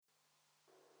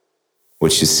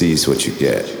What you see is what you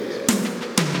get.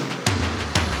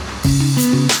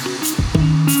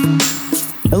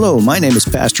 Hello, my name is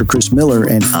Pastor Chris Miller,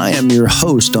 and I am your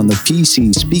host on the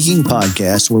PC Speaking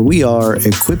Podcast, where we are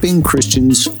equipping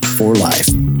Christians for life.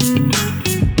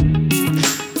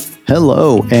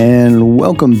 Hello, and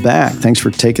welcome back. Thanks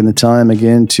for taking the time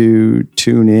again to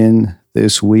tune in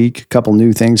this week. A couple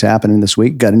new things happening this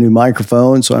week. Got a new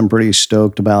microphone, so I'm pretty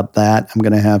stoked about that. I'm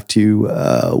going to have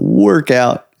to work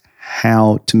out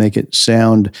how to make it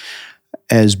sound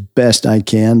as best I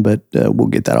can, but we'll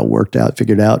get that all worked out,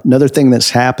 figured out. Another thing that's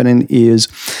happening is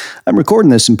I'm recording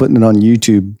this and putting it on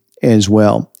YouTube as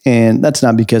well. And that's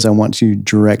not because I want to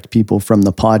direct people from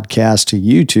the podcast to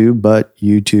YouTube, but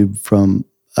from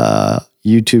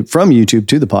YouTube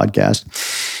to the podcast.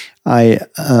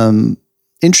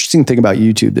 Interesting thing about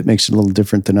YouTube that makes it a little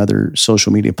different than other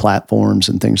social media platforms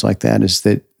and things like that is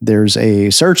that there's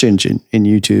a search engine in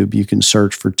YouTube. You can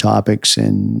search for topics,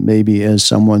 and maybe as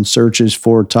someone searches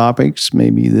for topics,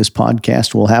 maybe this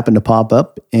podcast will happen to pop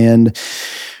up and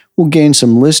we'll gain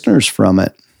some listeners from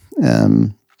it.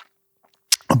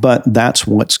 But that's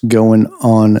what's going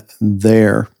on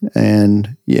there.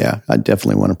 And yeah, I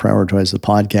definitely want to prioritize the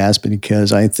podcast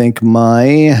because I think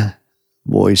my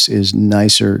voice is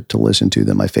nicer to listen to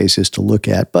than my face is to look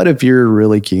at. But if you're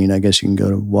really keen, I guess you can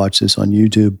go to watch this on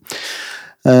YouTube.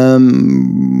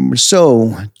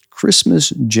 So Christmas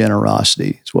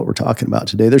generosity is what we're talking about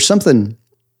today. There's something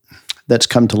that's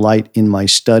come to light in my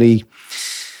study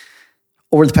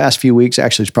over the past few weeks.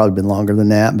 Actually, it's probably been longer than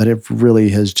that, but it really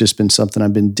has just been something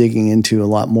I've been digging into a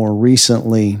lot more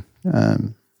recently.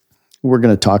 We're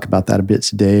going to talk about that a bit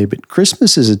today, but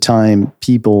Christmas is a time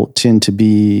people tend to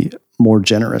be more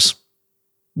generous.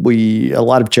 A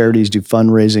lot of charities do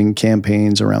fundraising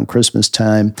campaigns around Christmas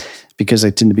time because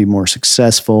they tend to be more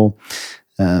successful.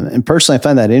 And personally, I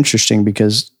find that interesting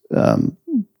because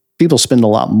people spend a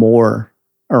lot more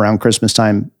around Christmas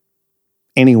time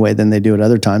anyway than they do at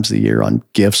other times of the year on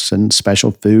gifts and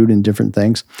special food and different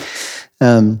things.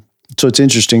 So it's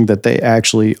interesting that they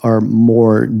actually are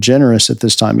more generous at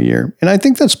this time of year. And I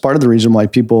think that's part of the reason why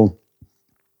people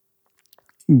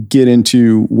get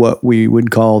into what we would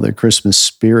call the Christmas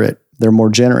spirit. They're more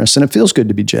generous, and it feels good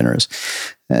to be generous.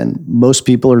 And most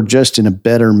people are just in a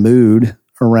better mood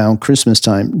around Christmas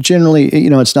time. Generally,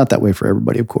 it's not that way for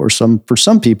everybody, of course. For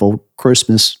some people,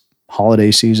 Christmas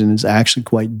holiday season is actually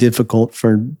quite difficult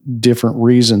for different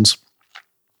reasons.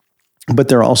 But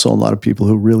there are also a lot of people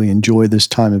who really enjoy this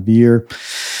time of year.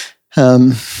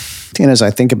 And as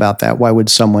I think about that, why would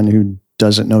someone who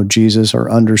doesn't know Jesus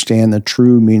or understand the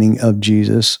true meaning of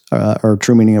Jesus or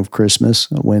true meaning of Christmas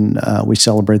when we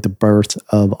celebrate the birth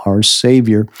of our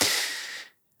Savior,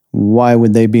 why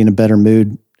would they be in a better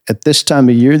mood at this time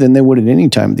of year than they would at any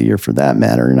time of the year for that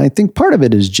matter? And I think part of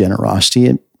it is generosity.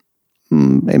 It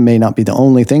may not be the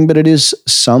only thing, but it is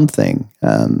something.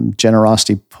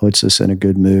 Generosity puts us in a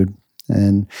good mood.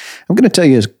 And I'm going to tell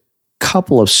you a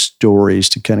couple of stories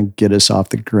to kind of get us off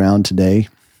the ground today.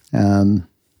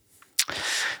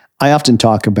 I often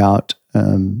talk about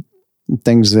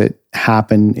things that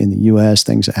happen in the U.S.,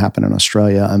 things that happen in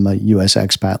Australia. I'm a U.S.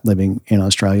 expat living in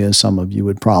Australia, as some of you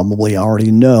would probably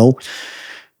already know.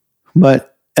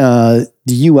 But the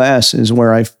U.S. is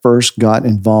where I first got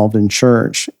involved in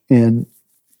church. And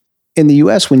in the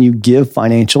U.S., when you give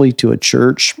financially to a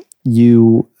church,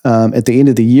 you at the end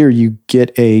of the year, you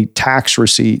get a tax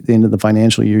receipt. At the end of the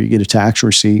financial year, you get a tax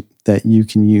receipt that you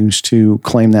can use to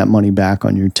claim that money back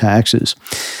on your taxes.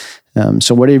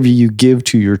 So whatever you give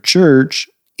to your church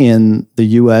in the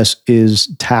U.S. is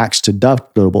tax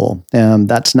deductible.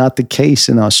 That's not the case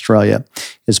in Australia.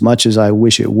 As much as I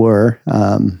wish it were,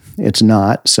 it's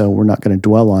not. So we're not going to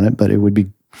dwell on it, but it would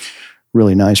be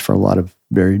really nice for a lot of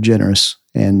very generous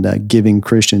and giving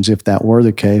Christians if that were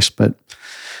the case. But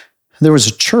there was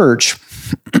a church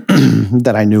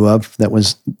that I knew of that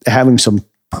was having some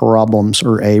problems,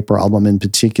 or a problem in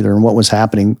particular. And what was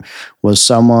happening was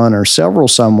someone or several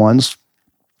someones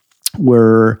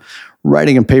were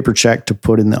writing a paper check to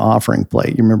put in the offering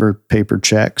plate. You remember paper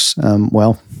checks?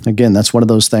 Well, again, that's one of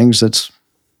those things that's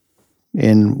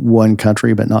in one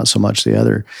country, but not so much the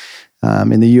other.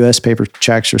 In the U.S., paper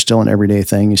checks are still an everyday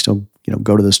thing. You still,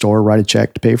 go to the store, write a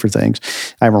check to pay for things.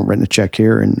 I haven't written a check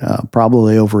here in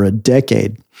probably over a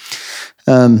decade.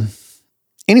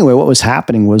 Anyway, what was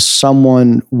happening was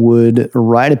someone would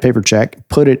write a paper check,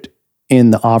 put it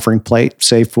in the offering plate,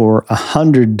 say for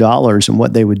 $100, and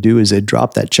what they would do is they'd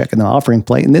drop that check in the offering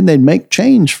plate, and then they'd make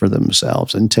change for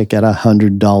themselves and take out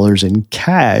 $100 in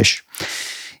cash.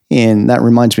 And that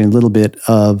reminds me a little bit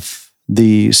of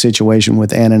the situation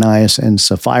with Ananias and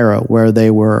Sapphira, where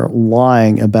they were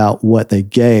lying about what they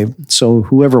gave. So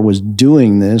whoever was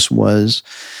doing this was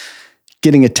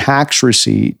getting a tax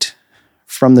receipt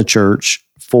from the church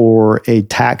for a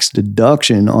tax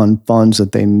deduction on funds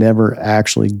that they never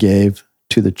actually gave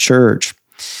to the church.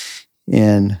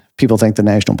 And people think the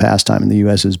national pastime in the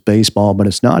U.S. is baseball, but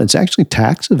it's not. It's actually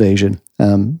tax evasion.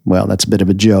 Well, that's a bit of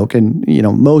a joke. And,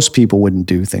 most people wouldn't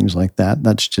do things like that.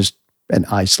 That's just an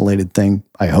isolated thing,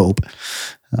 I hope.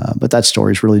 But that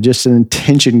story is really just an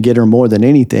attention getter more than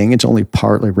anything. It's only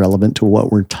partly relevant to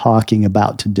what we're talking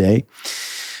about today.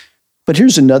 But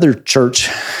here's another church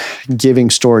giving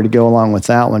story to go along with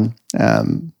that one.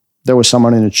 There was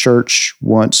someone in a church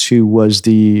once who was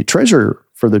the treasurer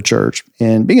for the church.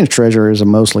 And being a treasurer is a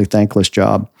mostly thankless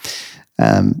job.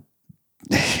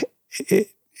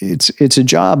 It's a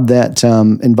job that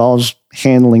involves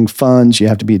handling funds. You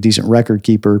have to be a decent record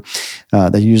keeper.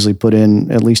 They usually put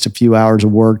in at least a few hours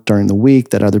of work during the week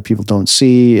that other people don't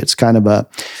see. It's kind of a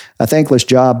thankless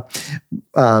job.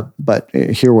 But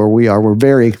here where we are, we're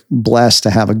very blessed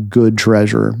to have a good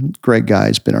treasurer. Great guy.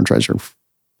 He's been our treasurer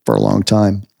for a long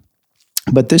time.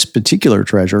 But this particular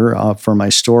treasurer, for my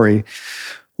story,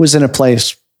 was in a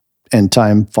place and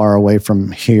time far away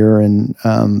from here. And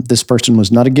this person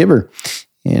was not a giver.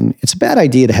 And it's a bad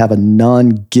idea to have a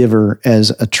non-giver as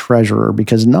a treasurer,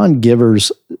 because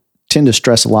non-givers tend to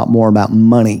stress a lot more about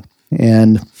money.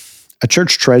 And a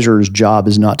church treasurer's job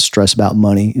is not to stress about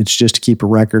money. It's just to keep a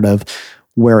record of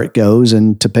where it goes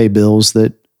and to pay bills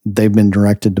that they've been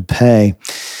directed to pay.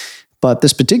 But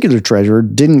this particular treasurer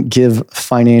didn't give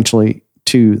financially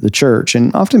to the church.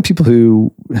 And often people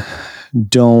who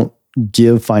don't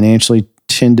give financially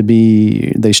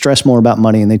they stress more about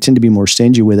money, and they tend to be more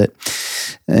stingy with it.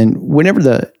 And whenever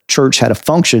the church had a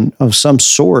function of some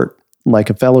sort,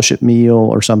 like a fellowship meal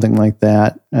or something like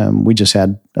that, we just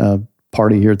had a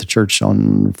party here at the church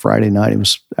on Friday night. It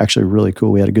was actually really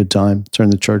cool. We had a good time.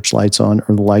 Turned the church lights on,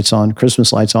 or the lights on,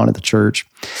 Christmas lights on at the church.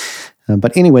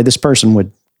 But anyway, this person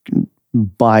would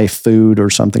buy food or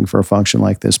something for a function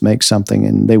like this, make something,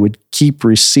 and they would keep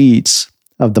receipts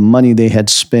of the money they had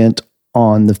spent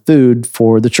on the food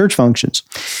for the church functions.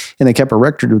 And they kept a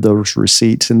record of those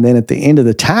receipts. And then at the end of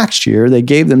the tax year, they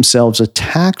gave themselves a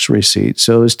tax receipt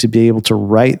so as to be able to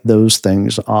write those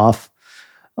things off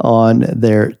on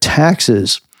their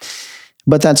taxes.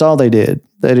 But that's all they did.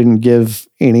 They didn't give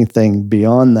anything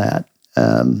beyond that.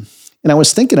 And I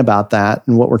was thinking about that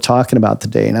and what we're talking about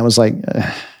today. And I was like,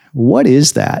 what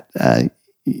is that?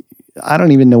 I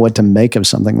don't even know what to make of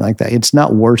something like that. It's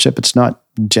not worship. It's not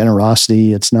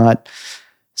generosity. It's not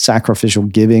sacrificial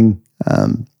giving.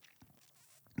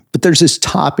 But there's this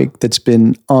topic that's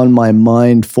been on my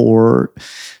mind for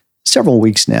several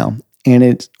weeks now.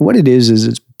 And what it is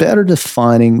it's better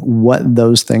defining what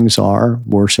those things are: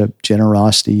 worship,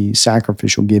 generosity,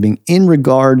 sacrificial giving, in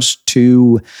regards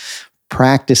to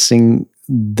practicing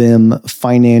them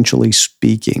financially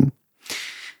speaking.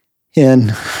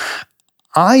 And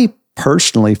I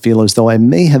personally feel as though I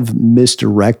may have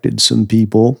misdirected some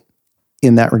people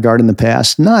in that regard in the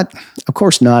past. Of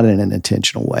course, not in an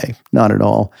intentional way, not at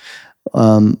all.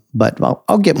 But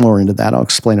I'll get more into that. I'll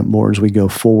explain it more as we go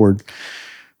forward.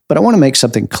 But I want to make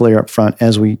something clear up front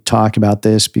as we talk about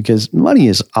this, because money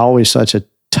is always such a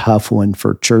tough one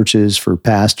for churches, for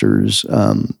pastors.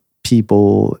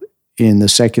 People in the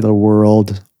secular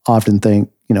world often think,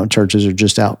 churches are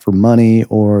just out for money,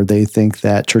 or they think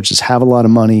that churches have a lot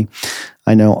of money.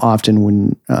 I know often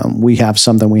when we have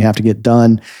something we have to get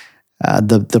done,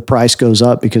 the price goes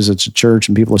up because it's a church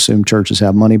and people assume churches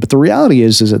have money. But the reality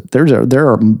is that there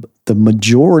are the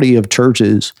majority of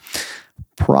churches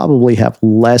probably have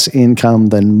less income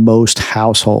than most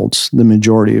households, the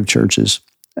majority of churches.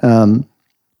 But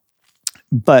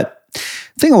the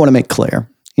thing I want to make clear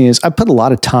is I put a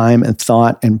lot of time and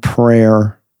thought and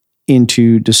prayer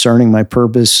into discerning my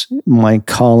purpose, my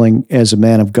calling as a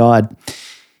man of God.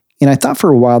 And I thought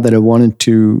for a while that I wanted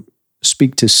to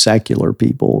speak to secular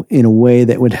people in a way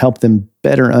that would help them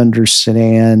better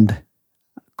understand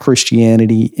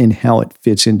Christianity and how it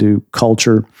fits into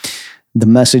culture, the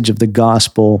message of the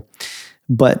gospel,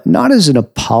 but not as an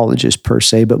apologist per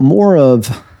se, but more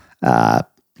of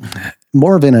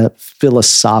in a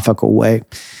philosophical way.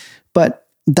 But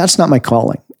that's not my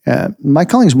calling. My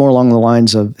calling is more along the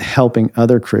lines of helping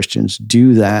other Christians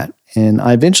do that. And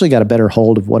I eventually got a better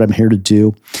hold of what I'm here to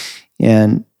do.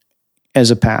 And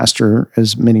as a pastor,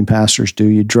 as many pastors do,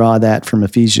 you draw that from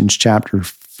Ephesians chapter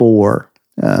 4,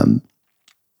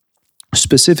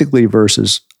 specifically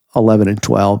verses 11 and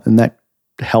 12. And that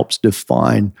helps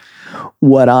define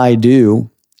what I do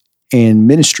in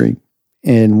ministry.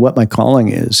 and what my calling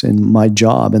is and my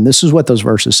job. And this is what those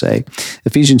verses say.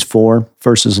 Ephesians 4,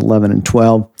 verses 11 and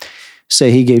 12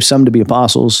 say he gave some to be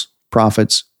apostles,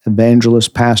 prophets, evangelists,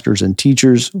 pastors, and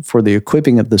teachers for the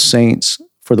equipping of the saints,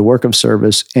 for the work of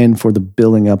service, and for the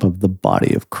building up of the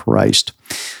body of Christ.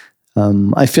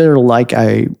 I feel like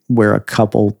I wear a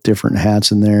couple different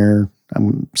hats in there.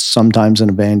 I'm sometimes an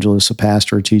evangelist, a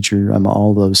pastor, a teacher. I'm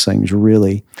all those things,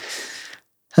 really.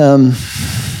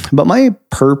 But my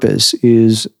purpose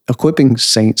is equipping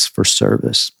saints for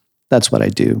service. That's what I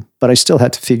do. But I still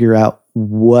have to figure out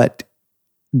what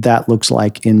that looks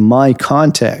like in my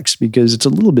context, because it's a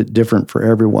little bit different for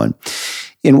everyone.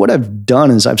 And what I've done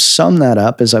is I've summed that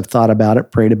up as I've thought about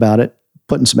it, prayed about it,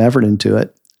 putting some effort into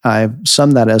it. I've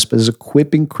summed that up as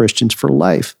equipping Christians for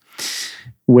life,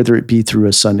 whether it be through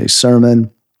a Sunday sermon,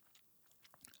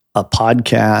 a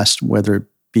podcast, whether it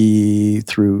be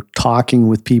through talking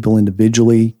with people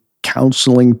individually,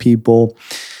 counseling people,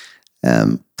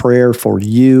 prayer for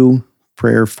you,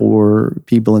 prayer for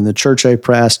people in the church I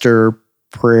pastor,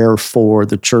 prayer for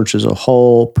the church as a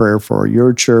whole, prayer for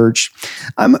your church.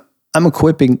 I'm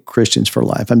equipping Christians for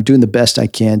life. I'm doing the best I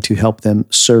can to help them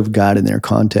serve God in their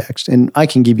context. And I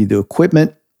can give you the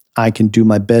equipment. I can do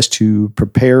my best to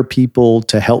prepare people,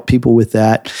 to help people with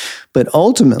that. But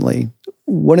ultimately,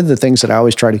 one of the things that I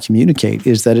always try to communicate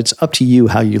is that it's up to you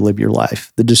how you live your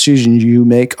life. The decisions you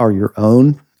make are your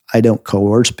own. I don't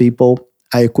coerce people.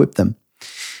 I equip them.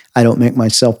 I don't make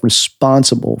myself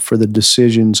responsible for the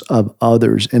decisions of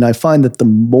others. And I find that the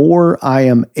more I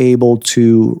am able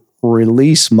to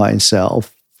release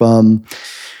myself from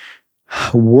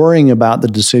worrying about the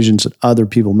decisions that other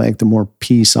people make, the more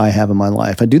peace I have in my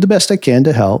life. I do the best I can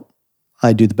to help.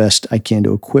 I do the best I can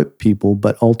to equip people,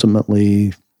 but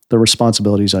ultimately the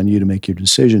responsibility is on you to make your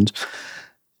decisions.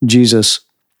 Jesus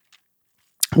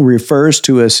refers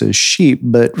to us as sheep,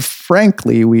 but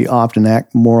frankly, we often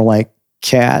act more like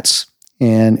cats,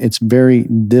 and it's very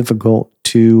difficult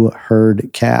to herd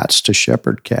cats, to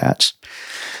shepherd cats.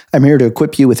 I'm here to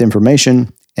equip you with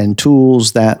information and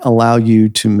tools that allow you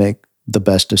to make the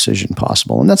best decision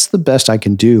possible. And that's the best I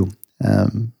can do,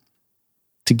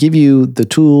 to give you the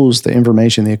tools, the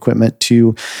information, the equipment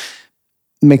to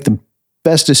make the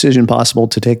best decision possible,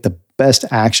 to take the best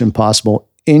action possible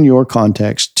in your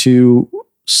context, to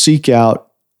seek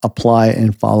out, apply,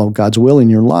 and follow God's will in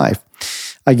your life.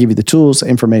 I give you the tools, the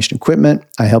information, equipment.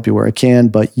 I help you where I can,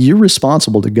 but you're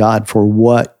responsible to God for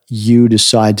what you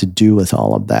decide to do with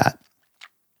all of that.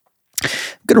 I'm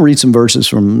going to read some verses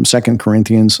from 2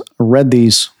 Corinthians. I read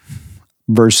these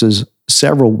verses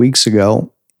several weeks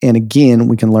ago, and again,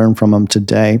 we can learn from them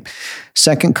today.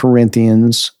 2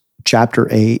 Corinthians chapter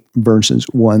 8, verses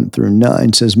 1 through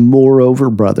 9 says, "Moreover,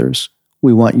 brothers,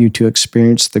 we want you to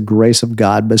experience the grace of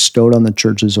God bestowed on the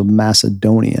churches of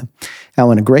Macedonia.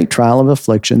 How in a great trial of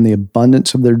affliction, the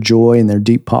abundance of their joy and their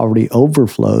deep poverty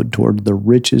overflowed toward the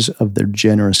riches of their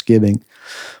generous giving.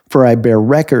 For I bear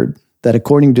record that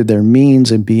according to their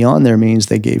means and beyond their means,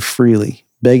 they gave freely,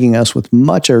 begging us with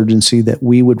much urgency that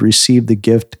we would receive the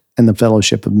gift and the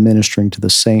fellowship of ministering to the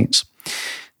saints.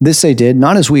 This they did,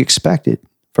 not as we expected.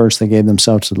 First, they gave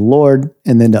themselves to the Lord,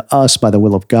 and then to us by the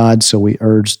will of God. So we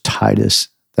urged Titus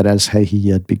that as he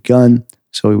had begun,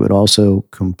 so he would also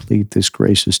complete this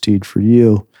gracious deed for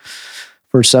you."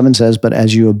 Verse 7 says, "But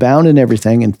as you abound in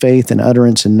everything, in faith and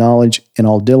utterance and knowledge, in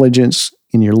all diligence,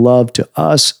 in your love to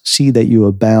us, see that you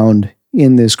abound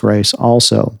in this grace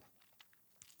also."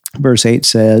 Verse 8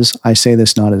 says, "I say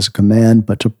this not as a command,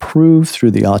 but to prove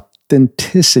through the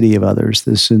authenticity of others,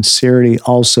 the sincerity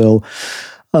also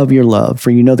of your love.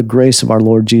 For you know the grace of our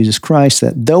Lord Jesus Christ,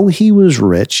 that though he was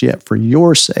rich, yet for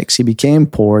your sakes he became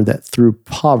poor, that through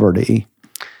poverty,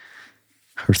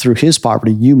 or through his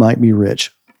poverty, you might be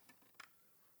rich."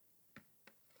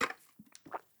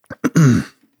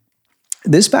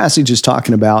 This passage is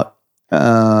talking about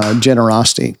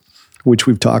generosity, which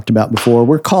we've talked about before.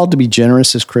 We're called to be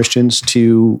generous as Christians,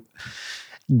 to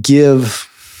give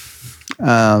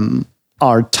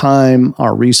our time,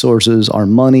 our resources, our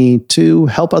money to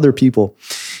help other people.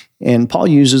 And Paul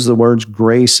uses the words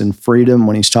grace and freedom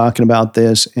when he's talking about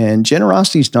this. And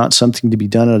generosity is not something to be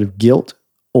done out of guilt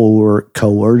or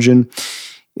coercion.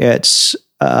 It's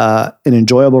an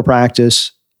enjoyable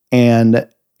practice, and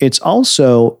it's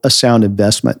also a sound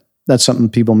investment. That's something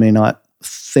people may not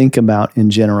think about in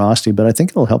generosity, but I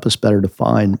think it'll help us better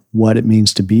define what it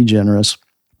means to be generous.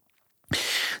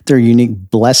 There are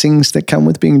unique blessings that come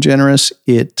with being generous.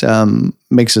 It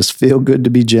makes us feel good to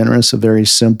be generous, a very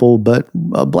simple but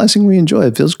a blessing we enjoy.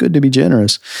 It feels good to be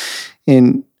generous.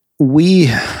 And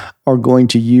we are going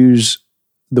to use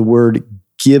the word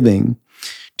giving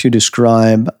to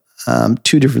describe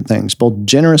two different things, both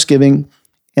generous giving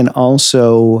and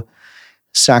also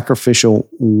sacrificial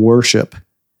worship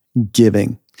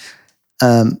giving.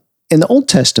 In the Old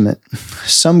Testament,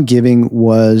 some giving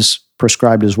was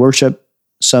prescribed as worship,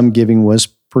 some giving was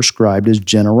prescribed as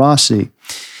generosity.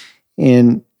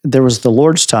 And there was the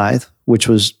Lord's tithe, which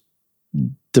was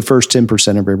the first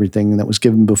 10% of everything that was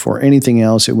given before anything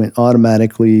else. It went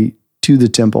automatically to the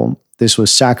temple. This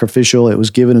was sacrificial. It was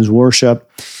given as worship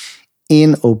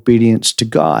in obedience to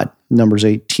God. Numbers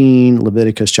 18,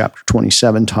 Leviticus chapter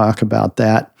 27 talk about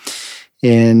that.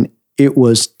 And it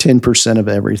was 10% of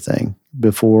everything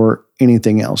before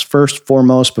anything else. First,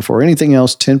 foremost, before anything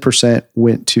else, 10%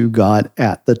 went to God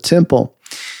at the temple.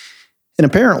 And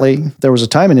apparently, there was a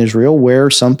time in Israel where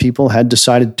some people had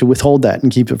decided to withhold that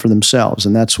and keep it for themselves.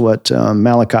 And that's what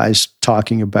Malachi is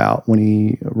talking about when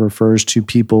he refers to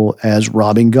people as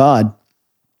robbing God.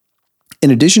 In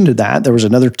addition to that, there was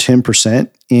another 10%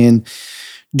 in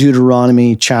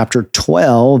Deuteronomy chapter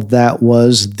 12 that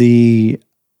was the,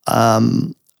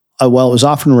 it was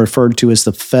often referred to as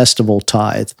the festival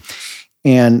tithe.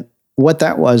 And what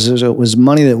that was is it was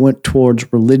money that went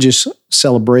towards religious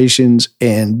celebrations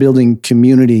and building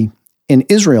community in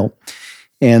Israel.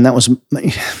 And that was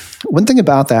one thing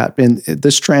about that, and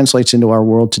this translates into our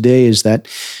world today, is that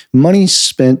money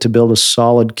spent to build a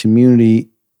solid community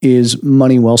is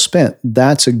money well spent.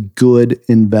 That's a good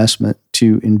investment,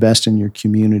 to invest in your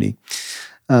community.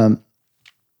 There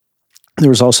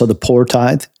was also the poor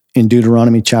tithe in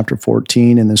Deuteronomy chapter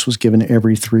 14, and this was given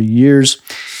every 3 years.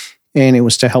 And it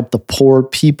was to help the poor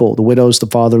people, the widows, the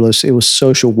fatherless. It was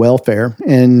social welfare.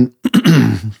 And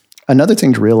another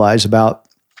thing to realize about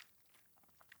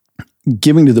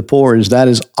giving to the poor is that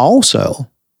is also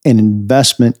an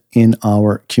investment in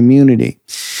our community.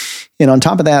 And on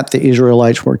top of that, the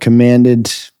Israelites were commanded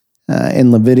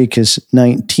in Leviticus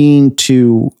 19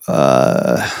 to,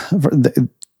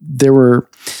 they were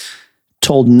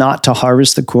told not to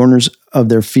harvest the corners of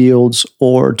their fields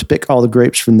or to pick all the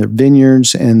grapes from their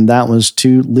vineyards, and that was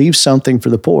to leave something for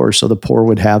the poor so the poor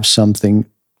would have something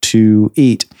to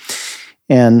eat.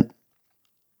 And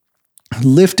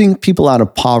lifting people out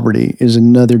of poverty is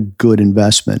another good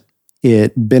investment.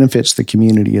 It benefits the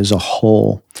community as a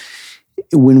whole.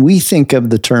 When we think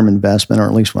of the term investment, or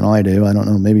at least when I do, I don't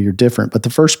know, maybe you're different, but the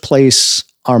first place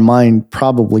our mind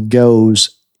probably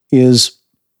goes is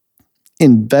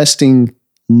investing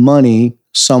money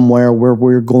somewhere where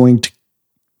we're going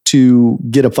to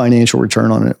get a financial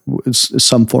return on it,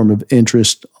 some form of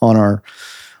interest on our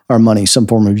money, some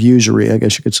form of usury, I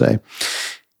guess you could say.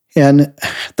 And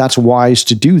that's wise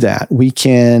to do that. We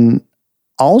can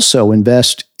also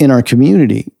invest in our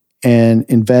community and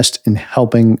invest in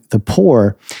helping the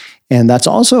poor. And that's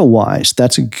also wise.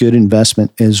 That's a good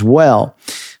investment as well.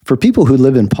 For people who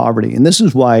live in poverty, and this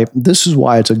is why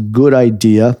it's a good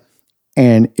idea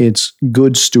and it's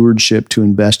good stewardship to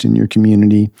invest in your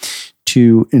community,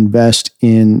 to invest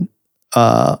in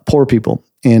poor people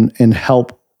and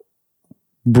help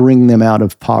bring them out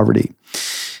of poverty.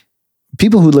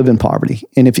 People who live in poverty,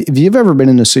 and if you've ever been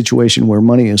in a situation where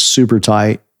money is super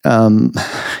tight,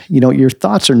 your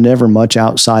thoughts are never much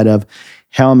outside of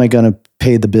how am I going to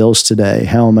pay the bills today?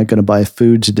 How am I going to buy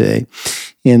food today?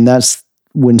 And that's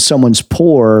when someone's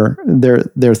poor,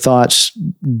 their thoughts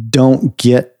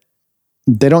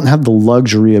they don't have the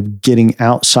luxury of getting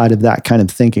outside of that kind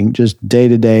of thinking, just day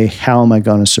to day, how am I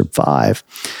going to survive?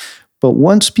 But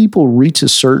once people reach a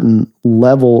certain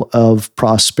level of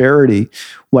prosperity,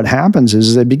 what happens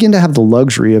is they begin to have the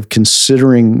luxury of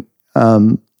considering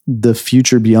the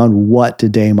future beyond what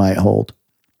today might hold.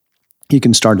 You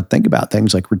can start to think about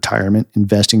things like retirement,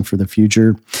 investing for the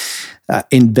future,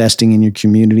 investing in your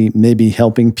community, maybe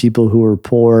helping people who are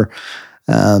poor,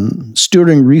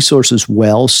 stewarding resources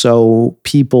well so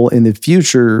people in the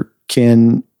future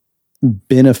can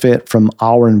benefit from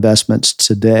our investments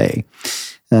today.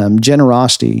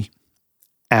 Generosity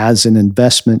as an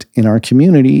investment in our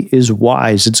community is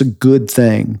wise. It's a good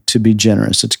thing to be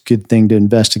generous. It's a good thing to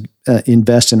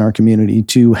invest in our community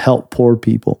to help poor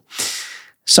people.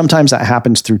 Sometimes that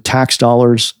happens through tax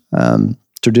dollars.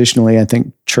 Traditionally, I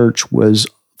think church was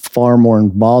far more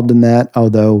involved in that,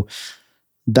 although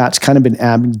that's kind of been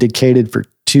abdicated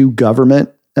to government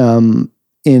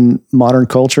in modern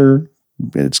culture.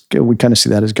 We kind of see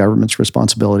that as government's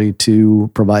responsibility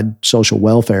to provide social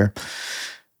welfare.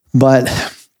 But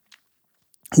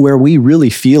where we really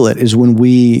feel it is when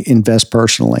we invest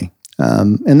personally.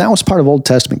 And that was part of Old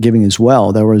Testament giving as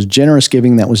well. There was generous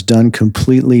giving that was done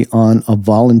completely on a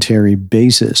voluntary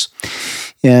basis.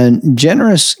 And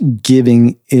generous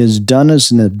giving is done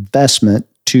as an investment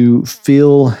to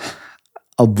fill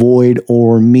a void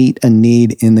or meet a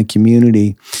need in the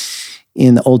community.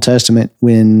 In the Old Testament,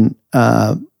 when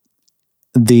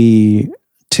the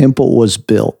temple was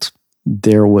built,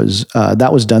 there was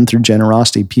that was done through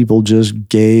generosity. People just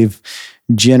gave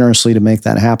generously to make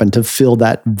that happen, to fill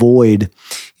that void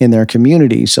in their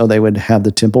community. So they would have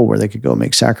the temple where they could go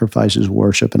make sacrifices,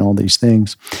 worship, and all these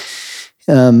things.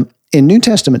 In New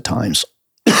Testament times,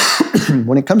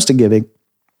 when it comes to giving,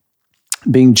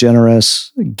 being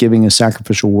generous, giving a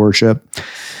sacrificial worship,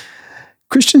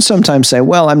 Christians sometimes say,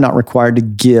 well, I'm not required to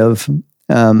give.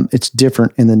 It's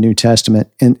different in the New Testament.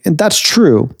 And that's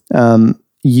true.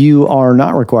 You are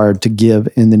not required to give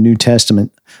in the New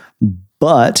Testament.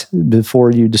 But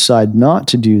before you decide not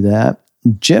to do that,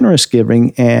 generous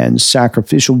giving and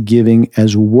sacrificial giving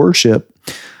as worship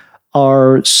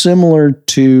are similar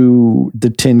to the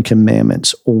Ten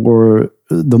Commandments or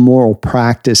the moral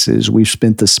practices we've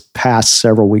spent this past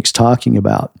several weeks talking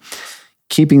about.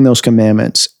 Keeping those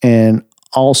commandments and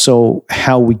also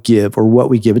how we give or what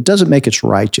we give. It doesn't make us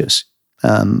righteous.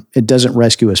 It doesn't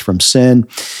rescue us from sin,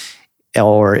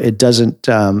 or it doesn't,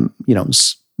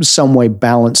 some way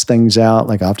balance things out.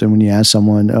 Like often when you ask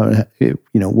someone,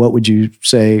 what would you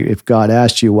say if God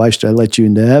asked you, why should I let you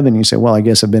into heaven? You say, well, I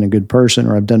guess I've been a good person,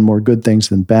 or I've done more good things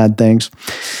than bad things.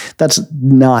 That's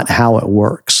not how it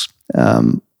works.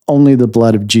 Only the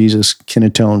blood of Jesus can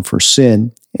atone for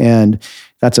sin. And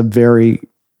that's a very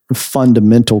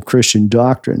fundamental Christian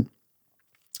doctrine.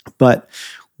 But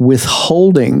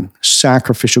withholding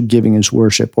sacrificial giving as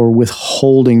worship, or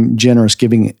withholding generous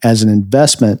giving as an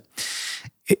investment,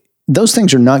 those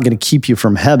things are not going to keep you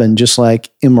from heaven, just like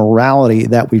immorality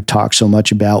that we've talked so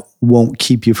much about won't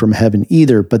keep you from heaven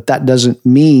either. But that doesn't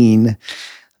mean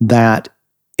that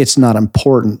it's not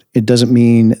important. It doesn't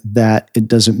mean that it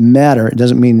doesn't matter. It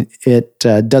doesn't mean it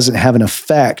doesn't have an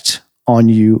effect on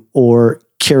you or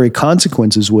carry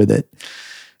consequences with it.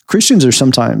 Christians are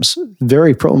sometimes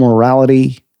very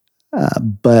pro-morality,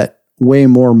 but way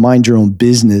more mind your own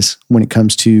business when it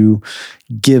comes to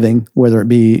giving, whether it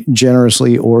be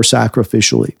generously or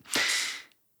sacrificially.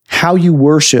 How you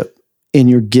worship in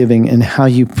your giving and how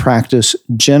you practice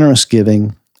generous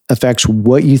giving affects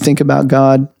what you think about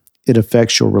God. It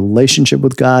affects your relationship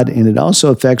with God, and it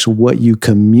also affects what you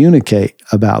communicate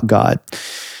about God.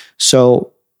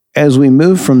 So as we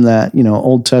move from that,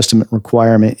 Old Testament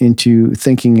requirement into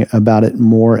thinking about it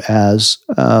more as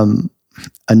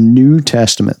a New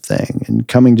Testament thing and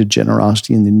coming to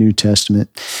generosity in the New Testament,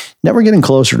 now we're getting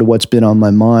closer to what's been on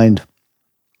my mind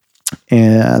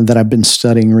and that I've been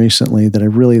studying recently, that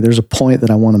there's a point that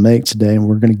I want to make today, and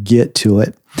we're going to get to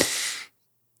it.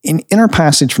 In our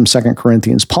passage from 2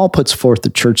 Corinthians, Paul puts forth the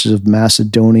churches of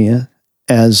Macedonia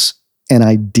as an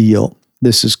ideal.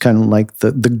 This is kind of like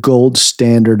the gold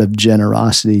standard of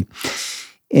generosity.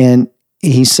 And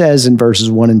he says in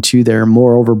verses 1 and 2 there,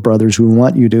 moreover, brothers, we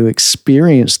want you to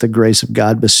experience the grace of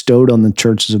God bestowed on the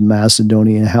churches of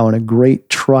Macedonia, how in a great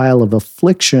trial of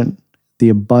affliction, the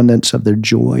abundance of their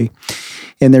joy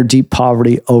and their deep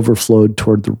poverty overflowed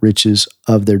toward the riches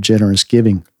of their generous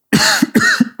giving.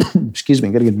 Excuse me,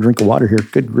 I got to get a drink of water here.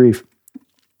 Good grief.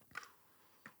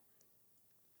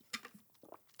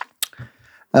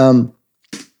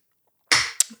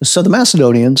 So the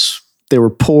Macedonians, they were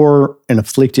poor and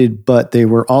afflicted, but they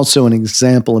were also an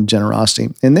example of generosity.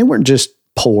 And they weren't just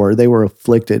poor, they were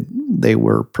afflicted. They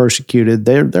were persecuted.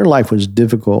 Their life was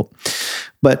difficult.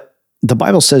 But the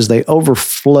Bible says they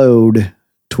overflowed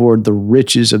toward the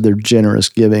riches of their generous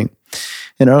giving.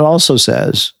 And it also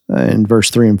says in verse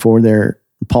 3 and 4 there,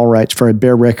 Paul writes, for I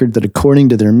bear record that according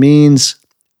to their means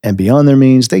and beyond their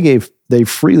means, they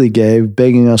freely gave,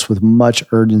 begging us with much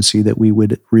urgency that we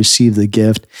would receive the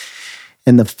gift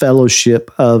and the fellowship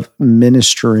of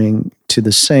ministering to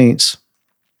the saints.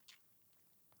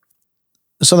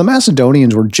 So the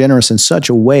Macedonians were generous in such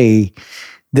a way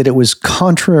that it was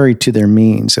contrary to their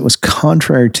means. It was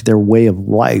contrary to their way of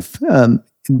life.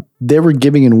 They were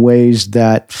giving in ways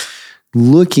that,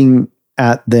 looking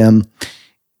at them,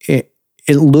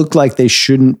 it looked like they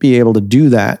shouldn't be able to do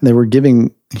that. They were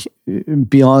giving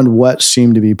beyond what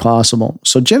seemed to be possible.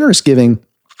 So generous giving,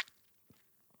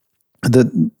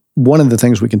 one of the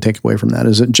things we can take away from that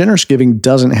is that generous giving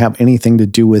doesn't have anything to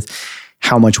do with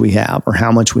how much we have or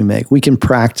how much we make. We can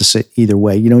practice it either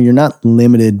way. You're not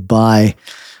limited by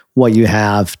what you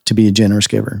have to be a generous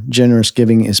giver. Generous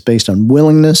giving is based on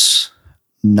willingness,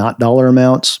 not dollar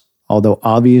amounts, although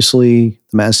obviously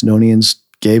the Macedonians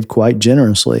gave quite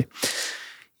generously.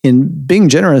 And being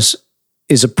generous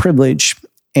is a privilege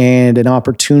and an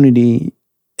opportunity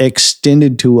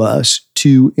extended to us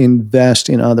to invest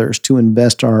in others, to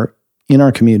invest in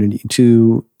our community,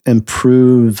 to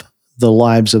improve the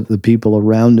lives of the people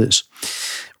around us,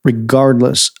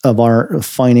 regardless of our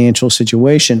financial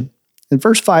situation. And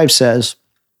verse 5 says,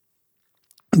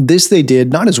 "This they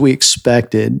did not as we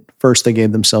expected. First they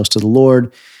gave themselves to the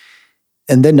Lord,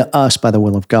 and then to us by the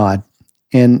will of God."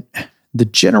 And the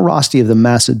generosity of the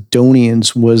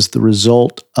Macedonians was the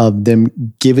result of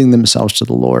them giving themselves to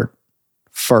the Lord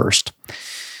first.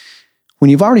 When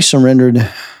you've already surrendered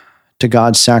to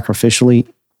God sacrificially,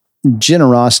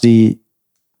 generosity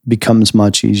becomes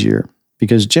much easier,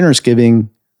 because generous giving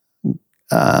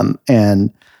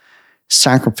and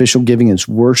sacrificial giving is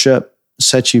worship,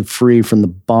 sets you free from the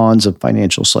bonds of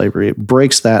financial slavery. It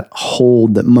breaks that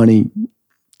hold that money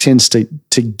tends to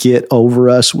get over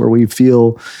us, where we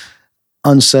feel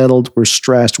unsettled, we're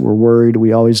stressed, we're worried,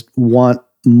 we always want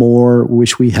more,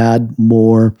 wish we had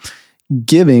more.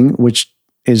 Giving, which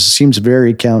seems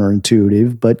very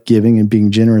counterintuitive, but giving and being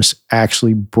generous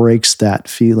actually breaks that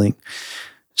feeling.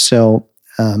 So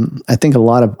I think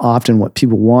often what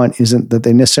people want isn't that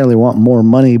they necessarily want more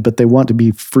money, but they want to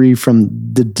be free from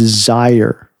the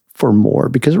desire for more,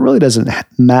 because it really doesn't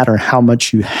matter how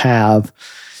much you have.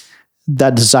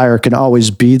 That desire can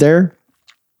always be there.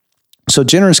 So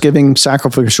generous giving,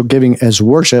 sacrificial giving as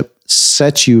worship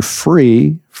sets you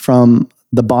free from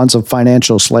the bonds of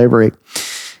financial slavery.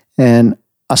 And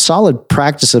a solid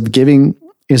practice of giving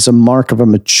is a mark of a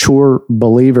mature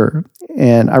believer.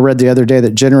 And I read the other day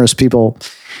that generous people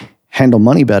handle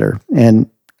money better. And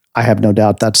I have no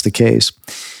doubt that's the case.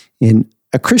 And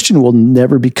a Christian will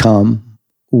never become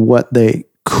what they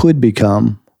could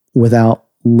become without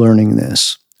learning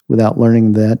this, without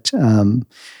learning that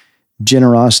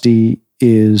generosity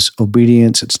is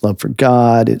obedience, it's love for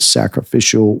God, it's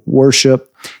sacrificial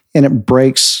worship, and it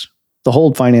breaks the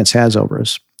hold finance has over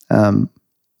us.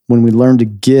 When we learn to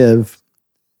give,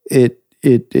 it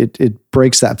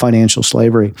breaks that financial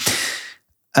slavery.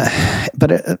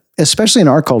 But especially in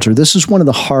our culture, this is one of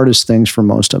the hardest things for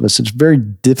most of us. It's very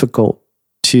difficult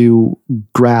to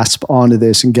grasp onto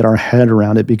this and get our head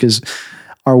around it, because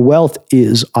our wealth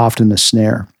is often a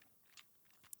snare.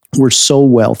 We're so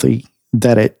wealthy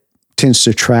that it tends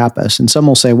to trap us. And some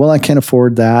will say, well, I can't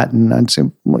afford that. And I'd say,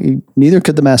 well, neither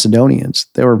could the Macedonians.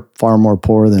 They were far more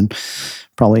poor than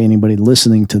probably anybody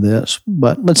listening to this.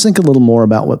 But let's think a little more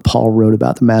about what Paul wrote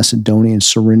about the Macedonians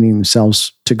surrendering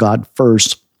themselves to God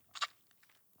first.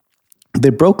 They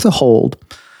broke the hold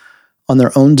on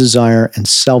their own desire and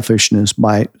selfishness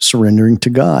by surrendering to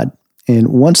God. And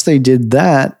once they did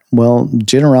that, well,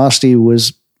 generosity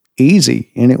was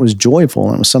easy and it was joyful,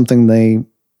 and it was something they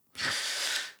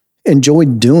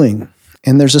enjoyed doing.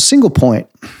 And there's a single point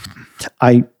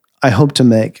I hope to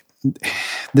make.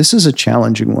 This is a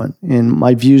challenging one, and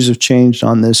my views have changed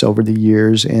on this over the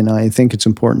years, and I think it's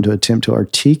important to attempt to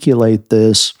articulate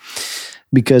this,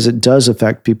 because it does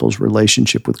affect people's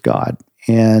relationship with God,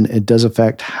 and it does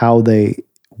affect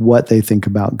what they think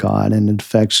about God, and it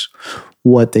affects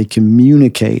what they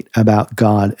communicate about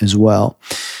God as well.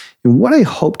 And what I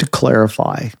hope to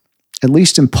clarify, at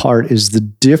least in part, is the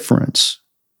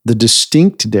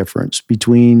distinct difference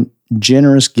between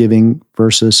generous giving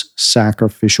versus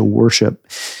sacrificial worship,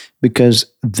 because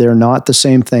they're not the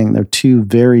same thing. They're two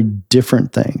very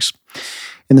different things.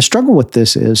 And the struggle with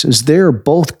this is they're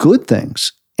both good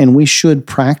things, and we should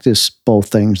practice both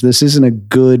things. This isn't a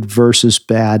good versus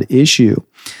bad issue.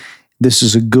 This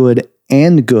is a good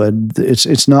and good.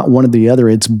 It's not one or the other.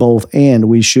 It's both and.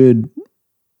 We should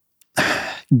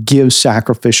give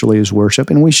sacrificially as worship,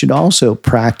 and we should also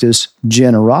practice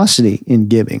generosity in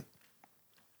giving.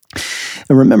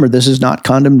 And remember, this is not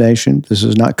condemnation. This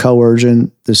is not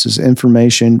coercion. This is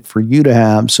information for you to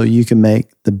have so you can make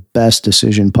the best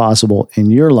decision possible in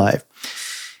your life.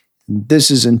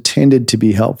 This is intended to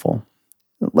be helpful.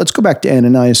 Let's go back to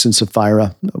Ananias and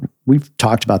Sapphira. We've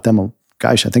talked about them,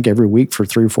 I think every week for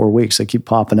 3 or 4 weeks. They keep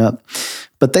popping up.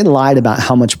 But they lied about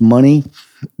how much money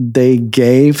they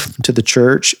gave to the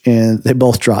church, and they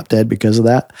both dropped dead because of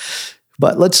that.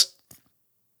 But let's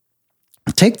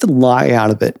take the lie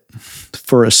out of it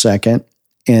for a second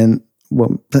and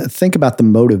think about the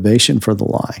motivation for the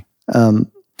lie.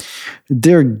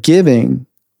 Their giving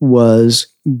was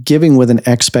giving with an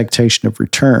expectation of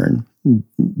return.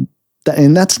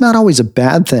 And that's not always a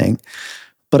bad thing,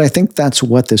 but I think that's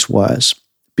what this was,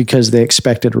 because they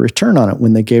expected a return on it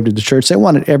when they gave to the church. They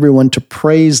wanted everyone to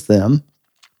praise them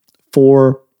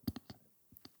for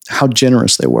how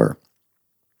generous they were.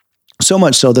 So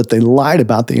much so that they lied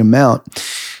about the amount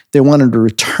they wanted to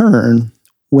return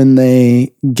when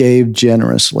they gave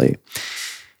generously.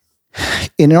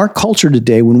 in our culture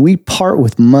today, when we part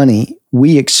with money,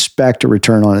 we expect a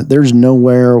return on it. There's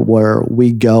nowhere where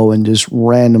we go and just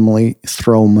randomly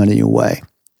throw money away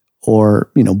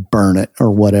or, burn it or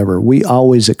whatever. We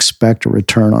always expect a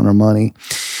return on our money.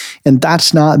 And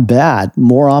that's not bad.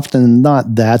 More often than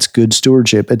not, that's good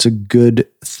stewardship. It's a good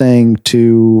thing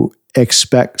to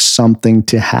expect something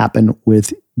to happen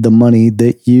with the money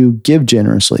that you give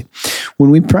generously.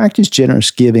 When we practice generous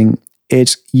giving,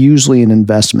 it's usually an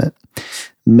investment,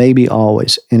 maybe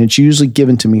always. And it's usually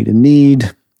given to meet a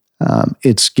need.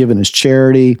 It's given as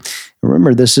charity.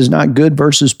 Remember, this is not good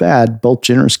versus bad. Both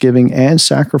generous giving and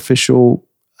sacrificial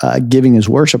giving as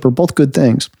worship are both good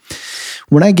things.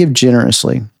 When I give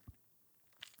generously,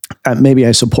 maybe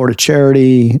I support a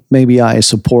charity, maybe I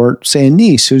support, say, a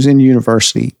niece who's in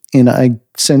university, and I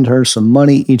send her some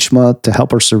money each month to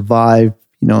help her survive,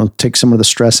 take some of the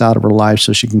stress out of her life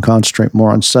so she can concentrate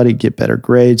more on study, get better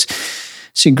grades.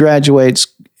 She graduates,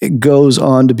 goes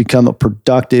on to become a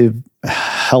productive,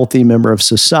 healthy member of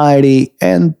society,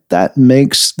 and that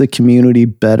makes the community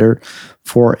better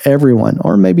for everyone.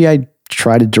 Or maybe I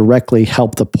try to directly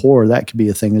help the poor. That could be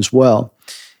a thing as well.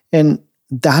 And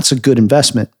that's a good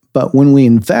investment. But when we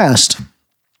invest,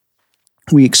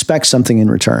 we expect something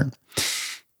in return.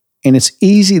 And it's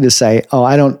easy to say, oh,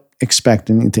 I don't expect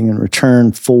anything in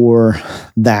return for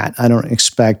that. I don't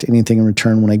expect anything in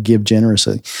return when I give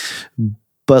generously.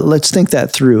 But let's think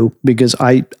that through, because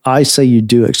I say you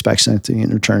do expect something in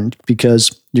return,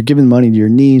 because you're giving money to your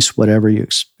niece, whatever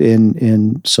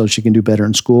and so she can do better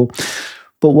in school.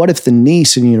 But what if the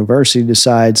niece in university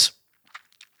decides,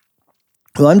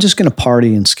 well, I'm just going to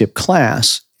party and skip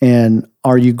class? And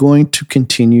are you going to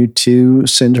continue to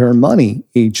send her money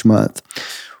each month?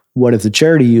 What if the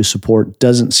charity you support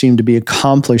doesn't seem to be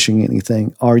accomplishing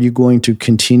anything? Are you going to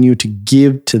continue to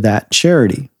give to that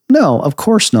charity? No, of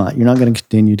course not. You're not going to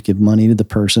continue to give money to the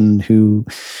person who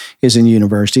is in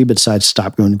university but decides to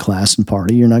stop going to class and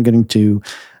party. You're not going to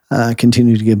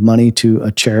continue to give money to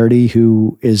a charity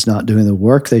who is not doing the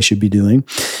work they should be doing.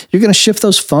 You're going to shift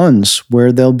those funds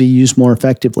where they'll be used more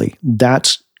effectively.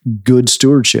 That's good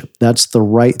stewardship. That's the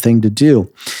right thing to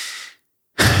do.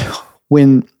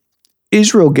 When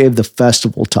Israel gave the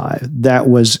festival tithe, that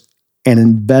was an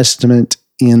investment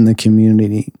in the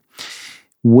community.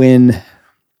 When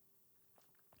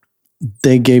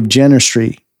they gave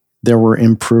generously, there were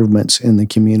improvements in the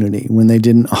community. When they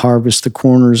didn't harvest the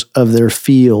corners of their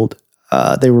field,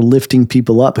 they were lifting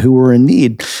people up who were in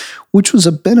need, which was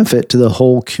a benefit to the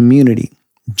whole community.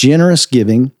 Generous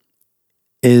giving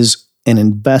is an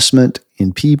investment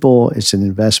in people. It's an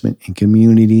investment in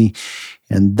community.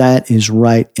 And that is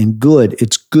right and good.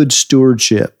 It's good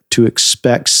stewardship to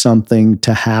expect something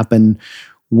to happen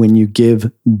when you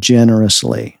give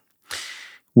generously,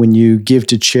 when you give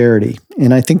to charity.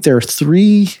 And I think there are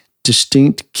three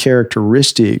distinct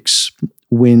characteristics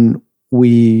when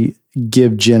we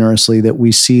give generously that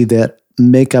we see that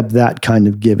make up that kind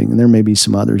of giving. And there may be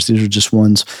some others. These are just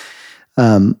ones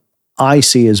I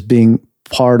see as being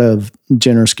part of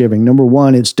generous giving. Number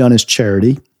one, it's done as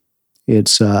charity.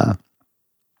 It's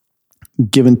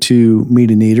given to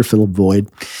meet a need or fill a void.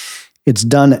 It's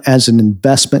done as an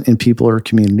investment in people or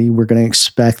community. We're going to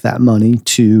expect that money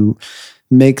to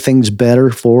make things better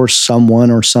for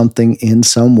someone or something in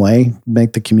some way,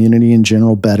 make the community in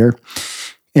general better.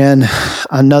 And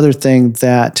another thing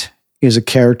that is a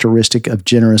characteristic of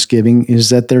generous giving is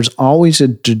that there's always a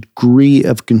degree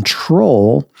of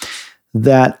control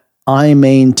that I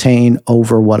maintain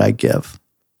over what I give.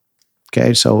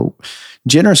 Okay, so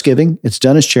generous giving, it's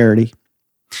done as charity.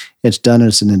 It's done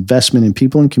as an investment in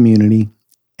people and community.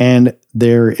 And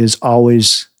there is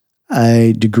always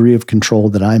a degree of control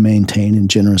that I maintain in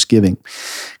generous giving.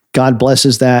 God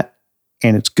blesses that,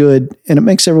 and it's good, and it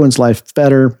makes everyone's life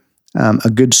better. A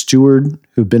good steward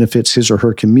who benefits his or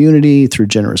her community through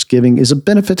generous giving is a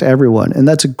benefit to everyone, and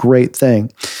that's a great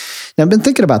thing. Now, I've been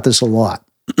thinking about this a lot,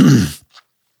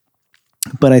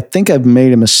 but I think I've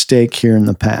made a mistake here in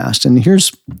the past, and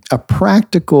here's a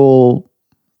practical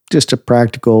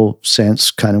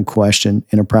sense kind of question,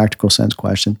 in a practical sense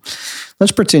question.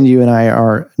 Let's pretend you and I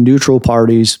are neutral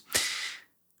parties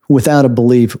without a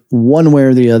belief one way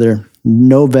or the other,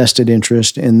 no vested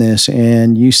interest in this,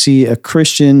 and you see a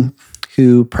Christian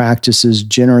who practices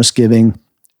generous giving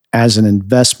as an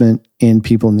investment in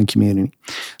people in the community.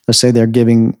 Let's say they're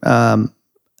giving a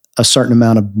certain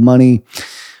amount of money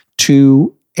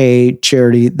to a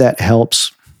charity that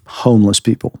helps homeless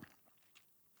people.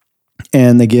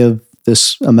 And they give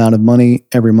this amount of money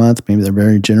every month. Maybe they're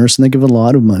very generous and they give a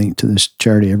lot of money to this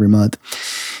charity every month.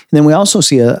 And then we also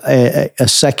see a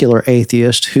secular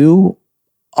atheist who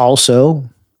also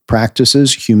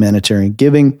practices humanitarian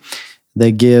giving.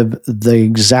 They give the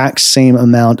exact same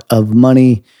amount of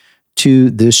money to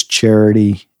this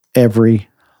charity every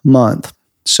month.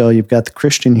 So you've got the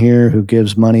Christian here who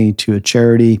gives money to a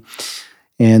charity,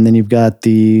 and then you've got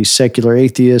the secular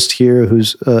atheist here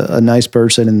who's a nice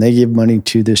person, and they give money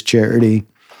to this charity.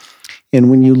 And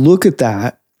when you look at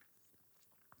that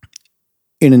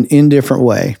in an indifferent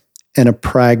way, in a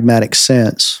pragmatic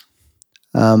sense,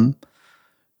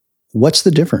 what's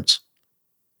the difference?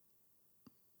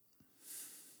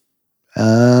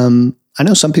 I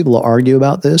know some people will argue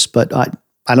about this, but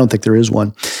I don't think there is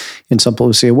one. And some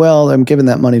people say, well, I'm giving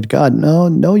that money to God.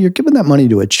 No, you're giving that money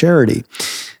to a charity.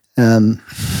 And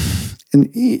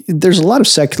there's a lot of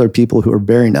secular people who are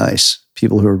very nice,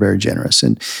 people who are very generous.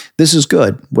 And this is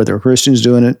good, whether a Christian's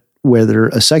doing it, whether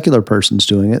a secular person's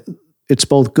doing it, it's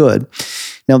both good.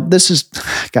 Now, this is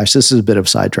a bit of a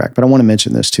sidetrack, but I want to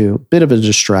mention this too, a bit of a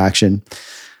distraction.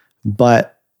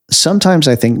 But sometimes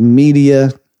I think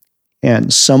media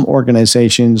and some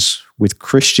organizations with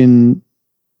Christian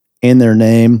in their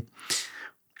name,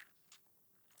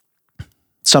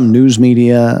 some news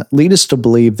media, lead us to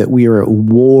believe that we are at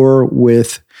war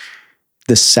with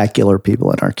the secular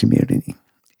people in our community.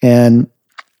 And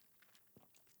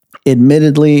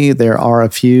admittedly, there are a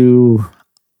few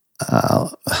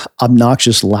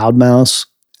obnoxious loudmouths,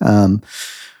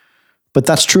 but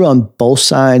that's true on both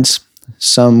sides.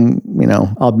 Some,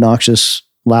 obnoxious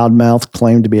loudmouth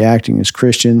claim to be acting as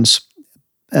Christians,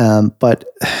 but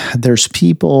there's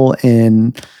people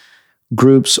in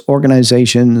groups,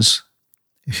 organizations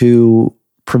who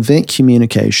prevent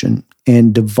communication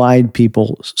and divide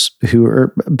people who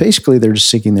are basically, they're just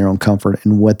seeking their own comfort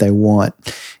in what they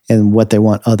want and what they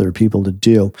want other people to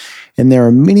do. And there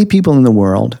are many people in the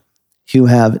world who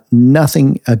have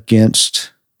nothing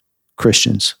against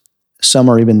Christians. Some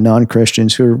are even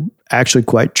non-Christians who are actually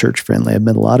quite church friendly. I've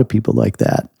met a lot of people like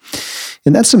that.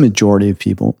 And that's the majority of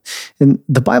people. And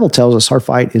the Bible tells us our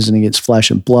fight isn't against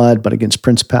flesh and blood, but against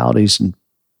principalities and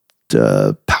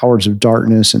powers of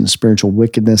darkness and spiritual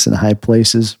wickedness in high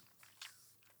places.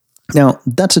 Now,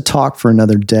 that's a talk for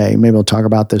another day. Maybe I'll talk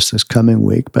about this coming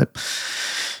week. But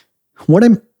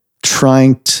the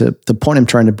point I'm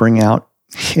trying to bring out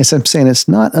is I'm saying it's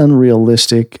not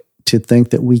unrealistic to think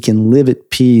that we can live at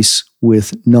peace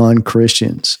with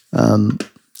non-Christians.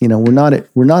 We're not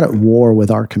at war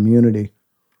with our community.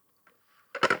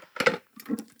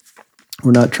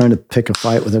 We're not trying to pick a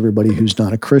fight with everybody who's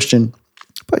not a Christian.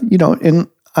 But, and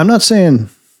I'm not saying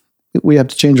we have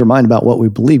to change our mind about what we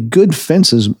believe. Good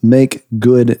fences make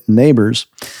good neighbors.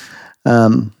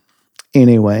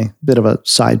 Anyway, bit of a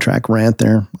sidetrack rant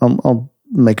there. I'll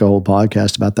make a whole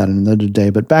podcast about that another day,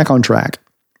 but back on track.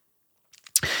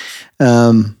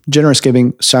 Generous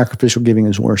giving, sacrificial giving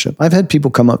is worship. I've had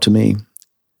people come up to me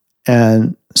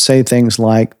and say things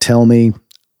like, tell me,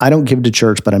 I don't give to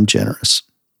church, but I'm generous.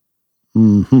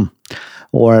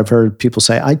 Or I've heard people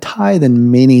say, I tithe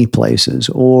in many places.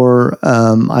 Or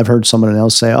I've heard someone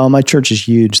else say, oh, my church is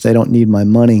huge. They don't need my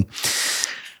money.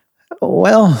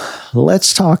 Well,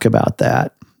 let's talk about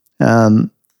that.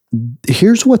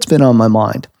 Here's what's been on my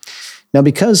mind. Now,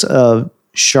 because of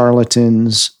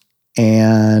charlatans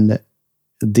and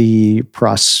the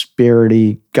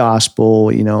prosperity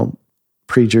gospel,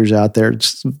 preachers out there,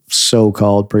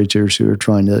 so-called preachers who are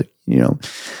trying to,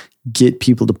 get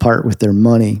people to part with their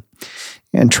money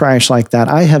and trash like that.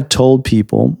 I have told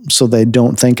people, so they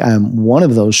don't think I'm one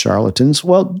of those charlatans,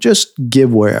 well, just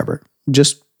give wherever.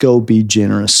 Just go be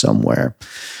generous somewhere.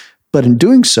 But in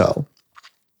doing so,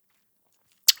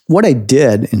 what I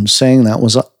did in saying that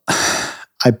was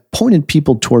I pointed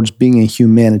people towards being a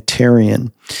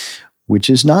humanitarian, which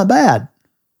is not bad.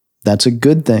 That's a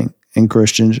good thing. And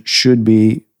Christians should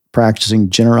be practicing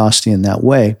generosity in that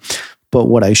way. But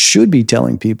what I should be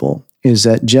telling people is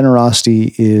that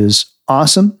generosity is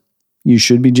awesome. You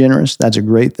should be generous. That's a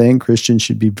great thing. Christians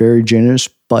should be very generous,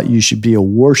 but you should be a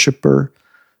worshiper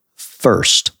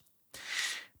first.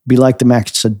 Be like the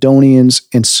Macedonians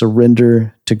and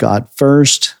surrender to God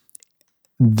first,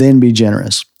 then be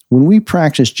generous. When we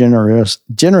practice generous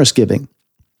giving,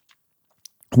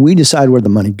 we decide where the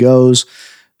money goes.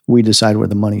 We decide where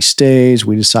the money stays.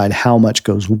 We decide how much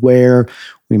goes where.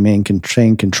 We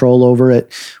maintain control over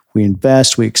it. We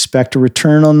invest. We expect a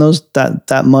return on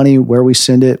that money where we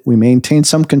send it. We maintain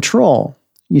some control.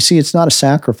 You see, it's not a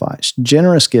sacrifice.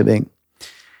 Generous giving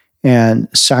and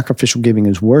sacrificial giving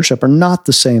as worship are not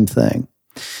the same thing.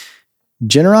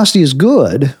 Generosity is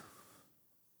good,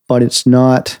 but it's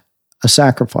not a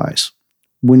sacrifice.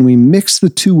 When we mix the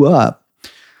two up,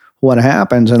 what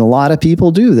happens, and a lot of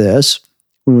people do this,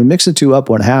 When we mix the two up,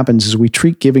 what happens is we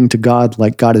treat giving to God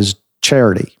like God is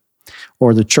charity,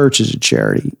 or the church is a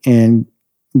charity, and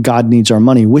God needs our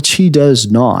money, which he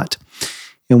does not.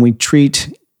 And we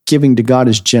treat giving to God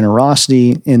as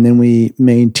generosity, and then we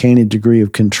maintain a degree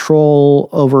of control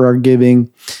over our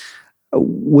giving,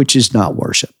 which is not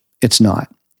worship. It's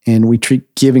not. And we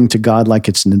treat giving to God like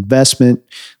it's an investment,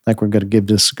 like we're going to give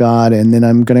this to God, and then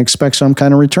I'm going to expect some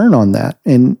kind of return on that.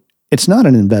 And it's not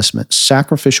an investment.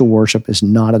 Sacrificial worship is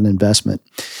not an investment.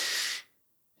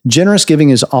 Generous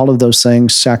giving is all of those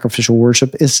things. Sacrificial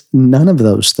worship is none of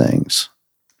those things.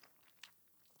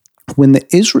 When the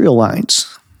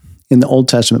Israelites in the Old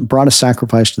Testament brought a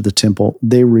sacrifice to the temple,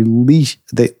 they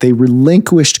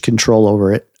relinquished control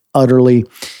over it utterly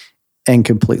and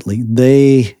completely.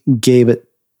 They gave it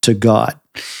to God.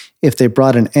 If they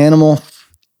brought an animal,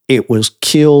 it was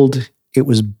killed, it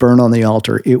was burned on the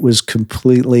altar. It was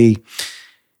completely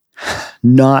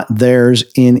not theirs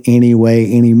in any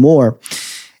way anymore.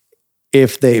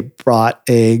 If they brought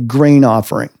a grain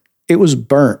offering, it was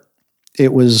burnt.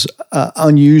 It was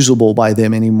unusable by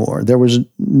them anymore. There was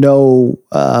no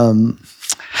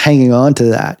hanging on to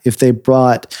that. If they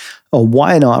brought a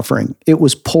wine offering, it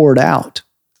was poured out.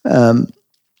 And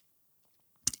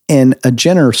a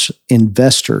generous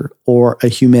investor or a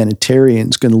humanitarian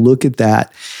is going to look at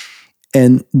that,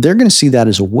 and they're going to see that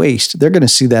as a waste. They're going to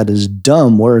see that as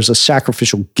dumb, whereas a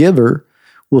sacrificial giver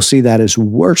will see that as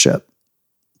worship.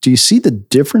 Do you see the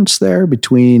difference there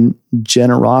between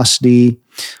generosity,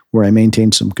 where I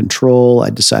maintain some control, I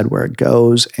decide where it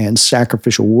goes, and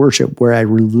sacrificial worship, where I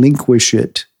relinquish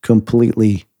it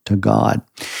completely to God?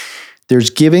 There's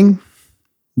giving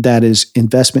that is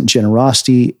investment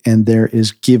generosity, and there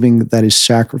is giving that is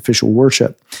sacrificial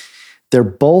worship. They're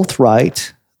both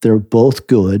right, they're both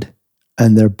good,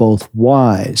 and they're both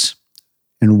wise.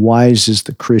 And wise is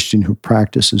the Christian who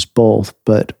practices both,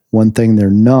 but one thing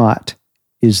they're not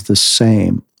is the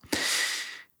same.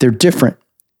 They're different.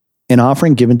 An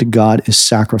offering given to God is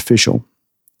sacrificial.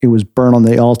 It was burned on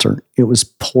the altar. It was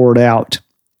poured out.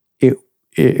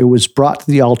 It was brought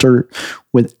to the altar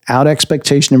without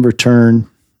expectation of return.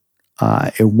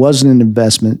 It wasn't an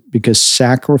investment, because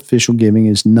sacrificial giving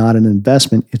is not an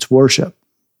investment. It's worship.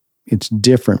 It's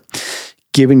different.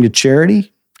 Giving to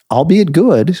charity, albeit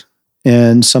good,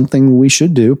 and something we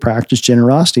should do, practice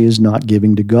generosity, is not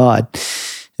giving to God.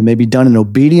 It may be done in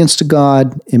obedience to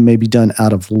God. It may be done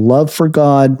out of love for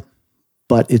God,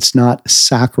 but it's not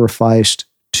sacrificed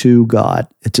to God.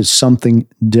 It's something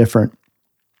different.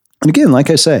 And again, like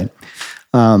I say,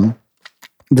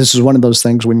 this is one of those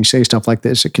things when you say stuff like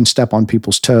this, it can step on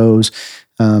people's toes.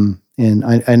 And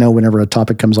I know whenever a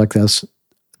topic comes like this,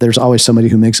 there's always somebody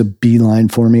who makes a beeline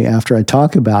for me after I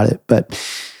talk about it. But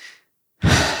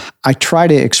I try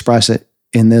to express it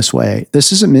in this way.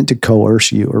 This isn't meant to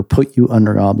coerce you or put you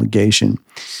under obligation.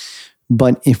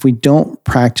 But if we don't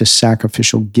practice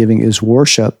sacrificial giving as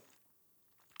worship,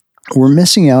 we're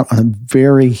missing out on a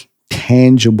very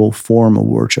tangible form of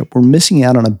worship. We're missing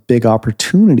out on a big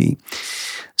opportunity.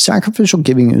 Sacrificial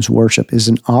giving as worship is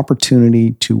an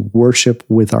opportunity to worship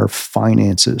with our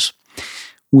finances,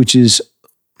 which is,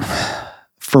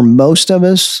 for most of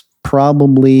us,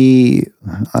 probably,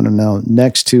 I don't know,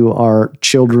 next to our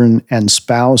children and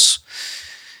spouse,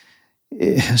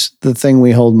 is the thing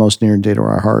we hold most near and dear to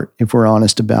our heart, if we're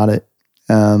honest about it.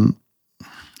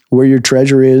 Where your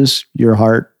treasure is, your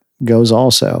heart goes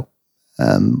also.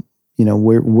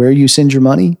 Where you send your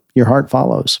money, your heart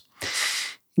follows.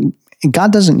 And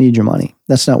God doesn't need your money.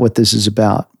 That's not what this is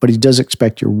about. But he does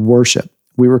expect your worship.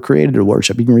 We were created to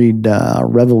worship. You can read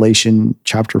Revelation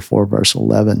chapter 4, verse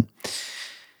 11.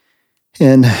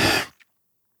 And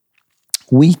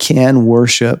we can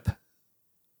worship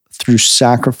through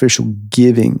sacrificial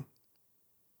giving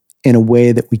in a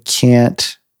way that we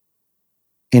can't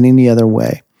in any other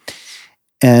way.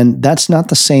 And that's not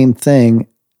the same thing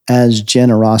as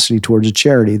generosity towards a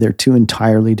charity. They're two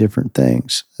entirely different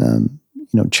things.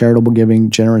 Charitable giving,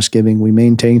 generous giving, we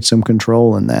maintain some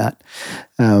control in that.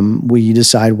 We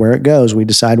decide where it goes. We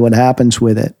decide what happens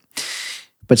with it.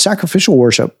 But sacrificial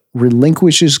worship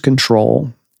relinquishes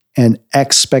control and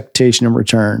expectation of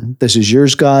return. This is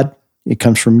yours, God. It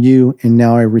comes from you, and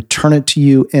now I return it to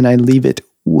you, and I leave it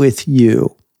with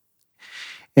you.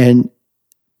 And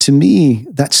to me,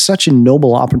 that's such a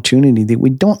noble opportunity that we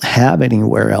don't have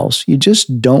anywhere else. You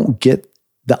just don't get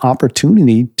the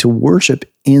opportunity to worship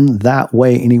in that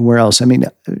way anywhere else. I mean,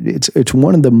 it's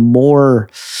one of the more,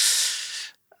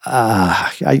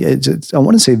 I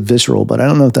want to say visceral, but I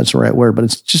don't know if that's the right word, but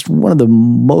it's just one of the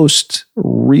most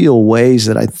real ways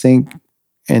that I think,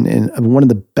 and one of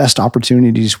the best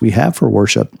opportunities we have for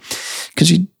worship,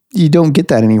 because You don't get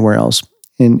that anywhere else.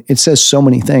 And it says so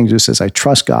many things. It says, I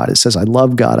trust God. It says, I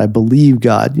love God. I believe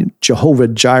God. Jehovah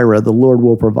Jireh, the Lord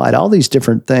will provide. All these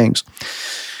different things.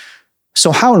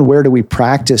 So how and where do we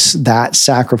practice that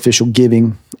sacrificial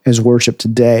giving as worship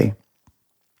today?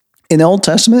 In the Old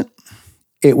Testament,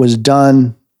 it was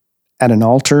done at an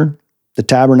altar, the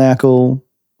tabernacle,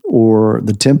 or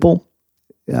the temple.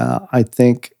 I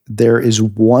think there is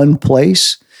one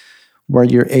place where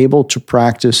you're able to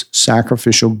practice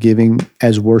sacrificial giving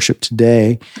as worship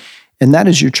today, and that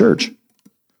is your church.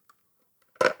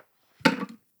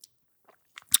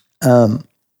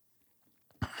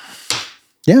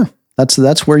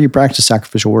 That's where you practice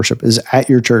sacrificial worship, is at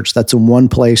your church. That's the one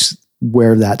place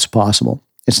where that's possible.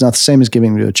 It's not the same as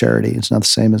giving to a charity. It's not the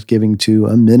same as giving to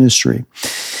a ministry.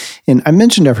 And I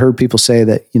mentioned, I've heard people say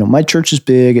that, my church is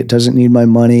big, it doesn't need my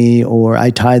money, or I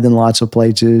tithe in lots of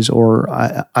places, or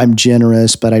I'm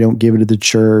generous, but I don't give it to the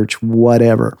church,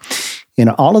 whatever. In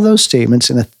all of those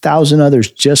statements and 1,000 others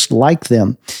just like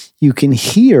them, you can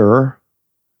hear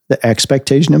the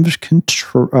expectation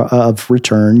of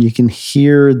return. You can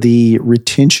hear the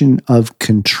retention of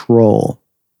control.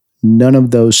 None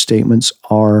of those statements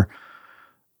are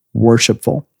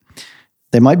worshipful.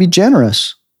 They might be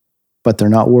generous, but they're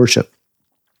not worship.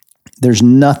 There's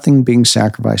nothing being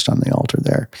sacrificed on the altar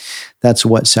there. That's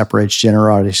what separates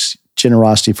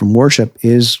generosity from worship,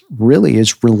 is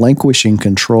relinquishing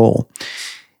control.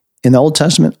 In the Old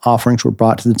Testament, offerings were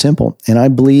brought to the temple. And I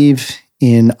believe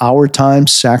in our time,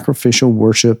 sacrificial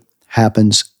worship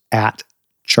happens at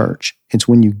church. It's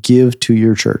when you give to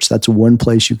your church. That's one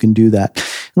place you can do that.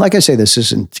 And like I say, this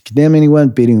isn't to condemn anyone,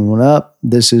 beating anyone up.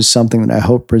 This is something that I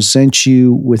hope presents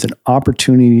you with an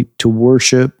opportunity to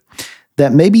worship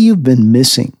that maybe you've been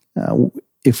missing.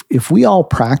 If we all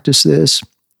practice this,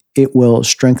 it will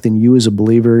strengthen you as a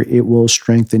believer. It will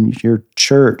strengthen your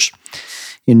church.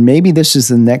 And maybe this is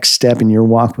the next step in your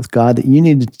walk with God that you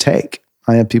need to take.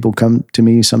 I have people come to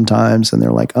me sometimes and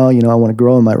they're like, I want to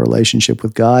grow in my relationship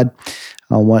with God.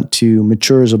 I want to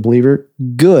mature as a believer.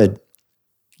 Good.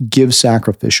 Give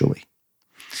sacrificially.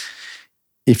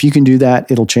 If you can do that,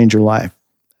 it'll change your life.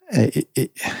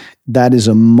 That is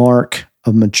a mark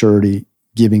of maturity,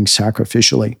 giving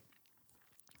sacrificially.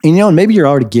 And maybe you're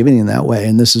already giving in that way,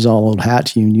 and this is all old hat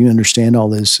to you, and you understand all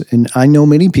this. And I know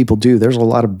many people do. There's a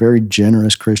lot of very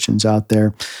generous Christians out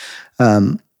there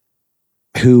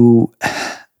who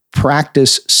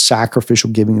practice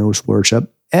sacrificial giving as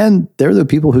worship, and they're the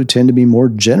people who tend to be more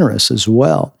generous as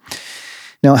well.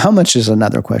 Now, how much is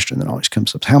another question that always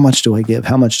comes up. How much do I give?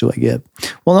 How much do I give?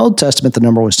 Well, in the Old Testament, the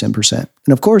number was 10%.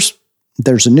 And of course,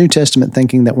 there's a New Testament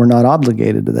thinking that we're not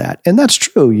obligated to that. And that's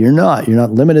true. You're not. You're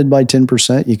not limited by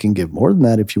 10%. You can give more than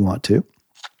that if you want to.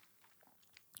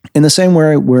 In the same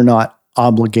way, we're not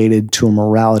obligated to a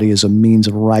morality as a means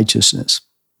of righteousness.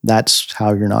 That's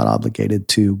how you're not obligated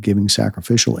to giving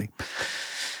sacrificially.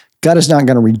 God is not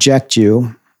going to reject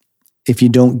you if you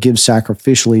don't give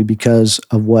sacrificially because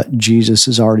of what Jesus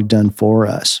has already done for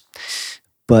us.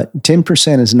 But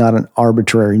 10% is not an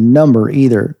arbitrary number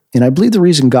either. And I believe the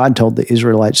reason God told the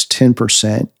Israelites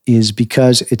 10% is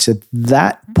because it's at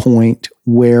that point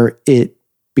where it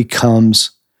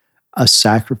becomes a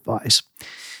sacrifice.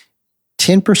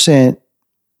 10%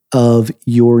 of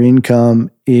your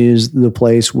income is the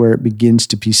place where it begins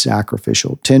to be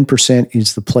sacrificial. 10%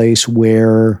 is the place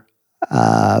where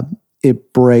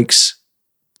it breaks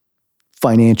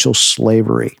financial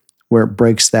slavery, where it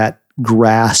breaks that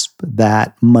grasp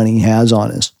that money has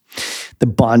on us, the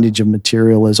bondage of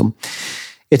materialism.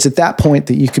 It's at that point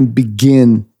that you can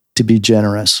begin to be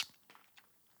generous.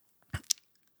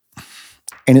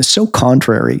 And it's so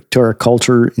contrary to our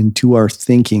culture and to our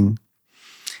thinking.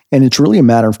 And it's really a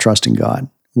matter of trusting God,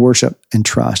 worship and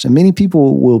trust. And many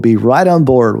people will be right on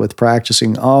board with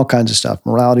practicing all kinds of stuff,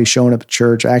 morality, showing up at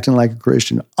church, acting like a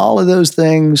Christian, all of those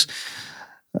things.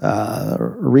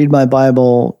 Read my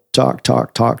Bible, talk.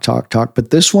 But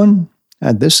this one,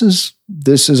 this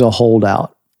is a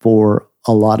holdout for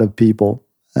a lot of people.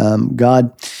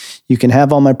 God, you can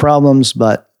have all my problems,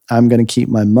 but I'm going to keep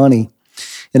my money.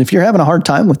 And if you're having a hard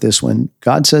time with this one,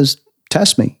 God says,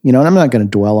 test me. And I'm not going to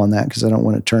dwell on that because I don't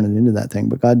want to turn it into that thing.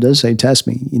 But God does say, test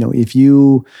me. If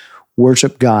you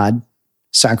worship God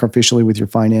sacrificially with your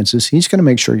finances, He's going to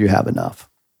make sure you have enough.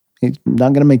 He's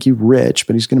not going to make you rich,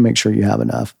 but He's going to make sure you have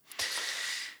enough.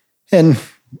 And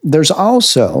there's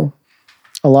also,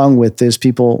 along with this,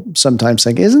 people sometimes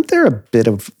think, isn't there a bit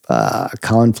of a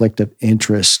conflict of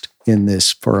interest in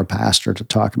this for a pastor to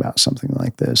talk about something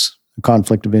like this? A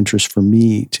conflict of interest for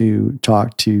me to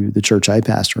talk to the church I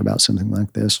pastor about something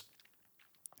like this?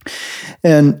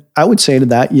 And I would say to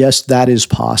that, yes, that is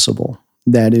possible.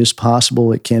 that is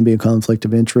possible. It can be a conflict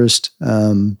of interest.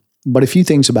 But a few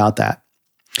things about that.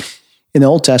 In the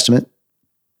Old Testament,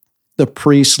 the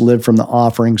priests lived from the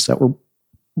offerings that were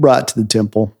brought to the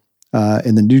temple.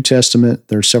 In the New Testament,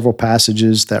 there are several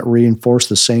passages that reinforce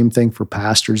the same thing for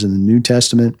pastors in the New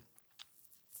Testament.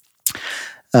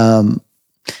 And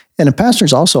a pastor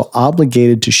is also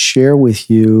obligated to share with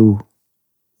you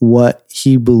what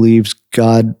he believes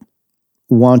God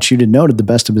wants you to know to the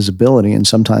best of his ability. And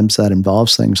sometimes that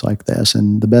involves things like this.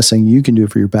 And the best thing you can do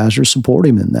for your pastor is support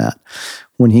him in that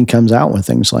when he comes out with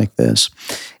things like this.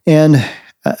 And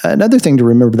another thing to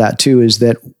remember that too is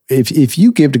that if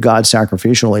you give to God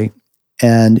sacrificially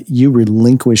and you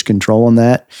relinquish control on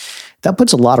that, that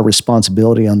puts a lot of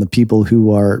responsibility on the people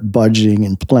who are budgeting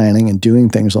and planning and doing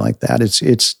things like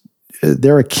that.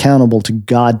 They're accountable to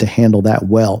God to handle that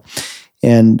well.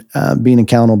 And being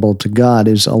accountable to God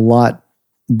is a lot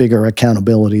bigger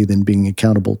accountability than being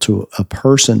accountable to a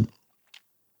person.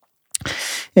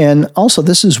 And also,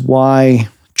 this is why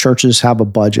churches have a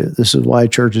budget. This is why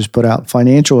churches put out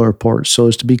financial reports, so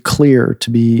as to be clear,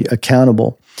 to be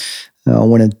accountable.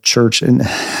 When a church, and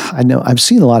I know I've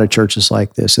seen a lot of churches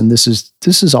like this, and this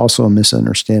is also a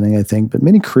misunderstanding, I think, but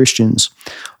many Christians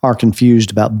are confused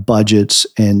about budgets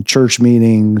and church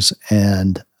meetings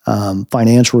and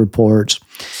financial reports.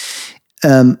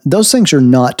 Those things are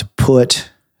not to put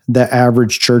the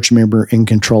average church member in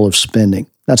control of spending.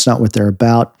 That's not what they're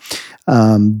about.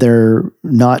 They're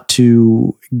not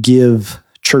to give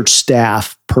church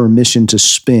staff permission to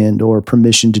spend or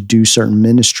permission to do certain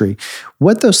ministry.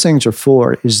 What those things are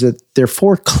for is that they're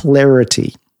for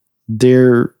clarity.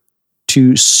 They're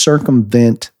to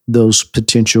circumvent those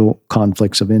potential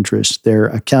conflicts of interest. They're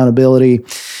accountability.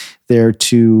 They're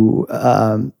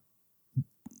to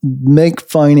make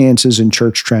finances in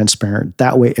church transparent.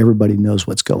 That way everybody knows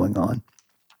what's going on.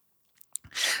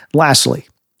 Lastly,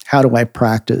 how do I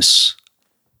practice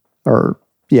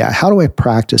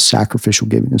sacrificial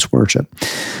giving as worship?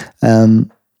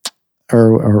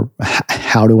 Or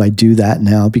how do I do that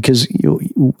now? Because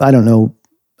I don't know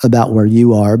about where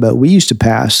you are, but we used to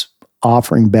pass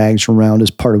offering bags around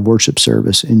as part of worship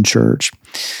service in church.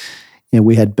 And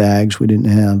we had bags, we didn't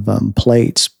have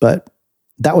plates, but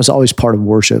that was always part of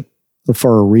worship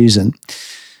for a reason,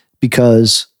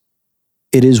 because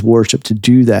it is worship to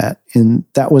do that. And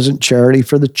that wasn't charity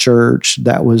for the church.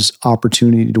 That was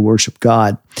opportunity to worship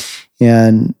God.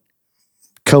 And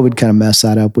COVID kind of messed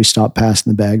that up. We stopped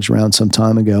passing the bags around some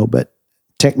time ago, but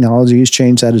technology has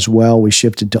changed that as well. We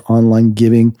shifted to online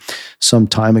giving some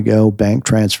time ago, bank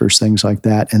transfers, things like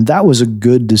that. And that was a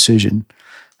good decision.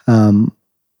 That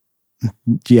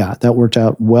worked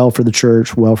out well for the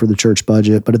church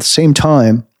budget. But at the same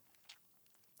time,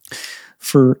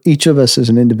 for each of us as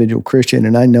an individual Christian,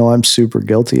 and I know I'm super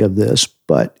guilty of this,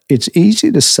 but it's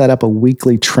easy to set up a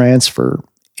weekly transfer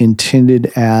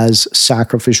intended as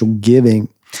sacrificial giving,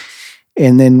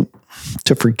 and then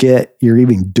to forget you're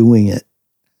even doing it.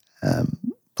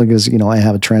 Because, I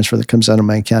have a transfer that comes out of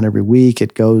my account every week.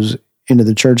 It goes into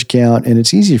the church account, and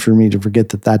it's easy for me to forget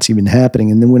that that's even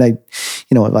happening. And then when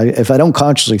if I don't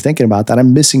consciously thinking about that,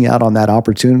 I'm missing out on that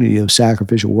opportunity of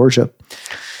sacrificial worship.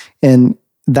 And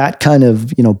that kind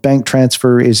of, bank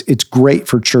transfer it's great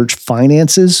for church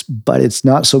finances, but it's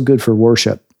not so good for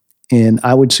worship. And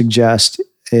I would suggest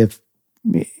if,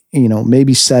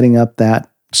 maybe setting up that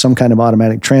some kind of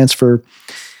automatic transfer,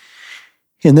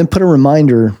 and then put a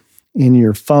reminder in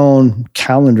your phone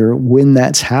calendar when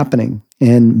that's happening,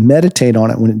 and meditate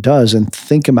on it when it does, and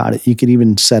think about it. You could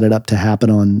even set it up to happen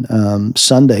on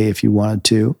Sunday if you wanted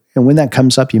to. And when that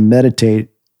comes up, you meditate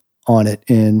on it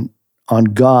and on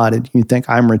God, and you think,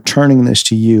 I'm returning this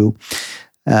to you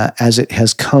as it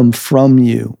has come from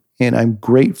you. And I'm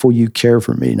grateful you care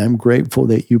for me. And I'm grateful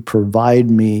that you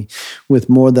provide me with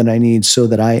more than I need so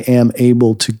that I am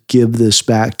able to give this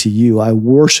back to you. I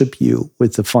worship you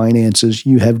with the finances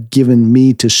you have given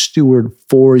me to steward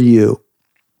for you.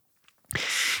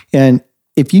 And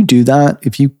if you do that,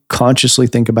 if you consciously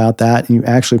think about that and you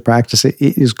actually practice it,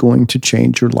 it is going to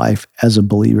change your life as a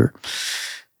believer.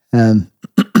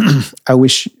 I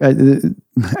wish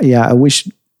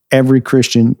every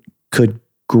Christian could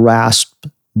grasp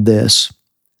this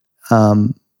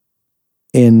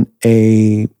in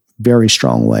a very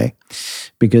strong way,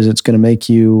 because it's going to make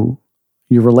your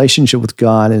relationship with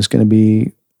God is going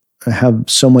to have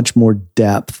so much more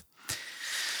depth.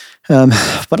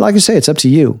 But like I say, it's up to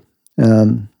you.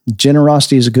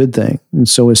 Generosity is a good thing, and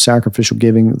so is sacrificial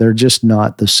giving. They're just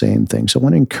not the same thing. So I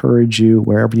want to encourage you,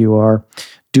 wherever you are,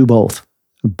 do both,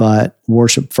 but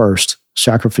worship first,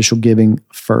 sacrificial giving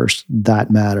first.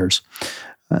 That matters.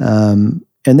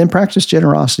 And then practice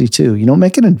generosity too.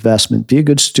 Make an investment, be a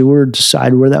good steward,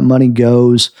 decide where that money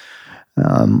goes,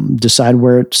 decide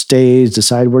where it stays,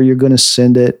 decide where you're going to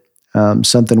send it.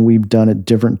 Something we've done at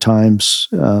different times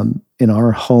in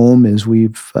our home is we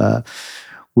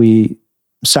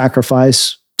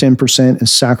sacrifice 10%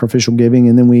 as sacrificial giving,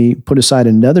 and then we put aside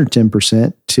another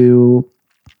 10% to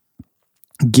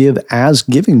give as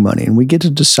giving money, and we get to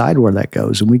decide where that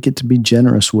goes, and we get to be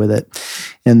generous with it,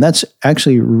 and that's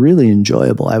actually really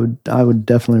enjoyable. I would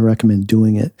definitely recommend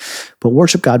doing it, but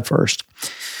worship God first.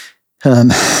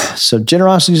 So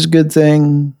generosity is a good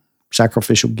thing.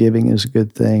 Sacrificial giving is a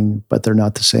good thing, but they're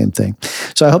not the same thing.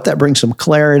 So I hope that brings some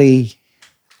clarity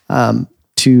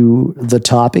to the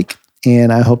topic,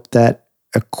 and I hope that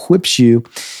equips you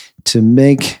to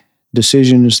make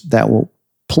decisions that will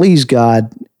please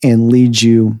God and lead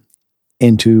you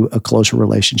into a closer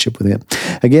relationship with Him.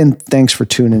 Again, thanks for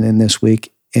tuning in this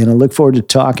week, and I look forward to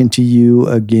talking to you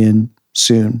again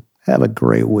soon. Have a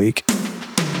great week.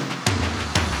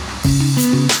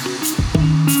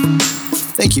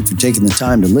 Thank you for taking the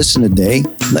time to listen today.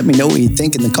 Let me know what you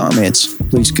think in the comments.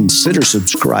 Please consider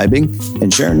subscribing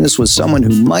and sharing this with someone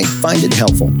who might find it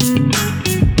helpful.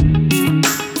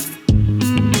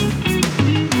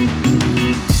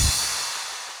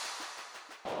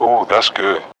 Oh, that's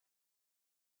good.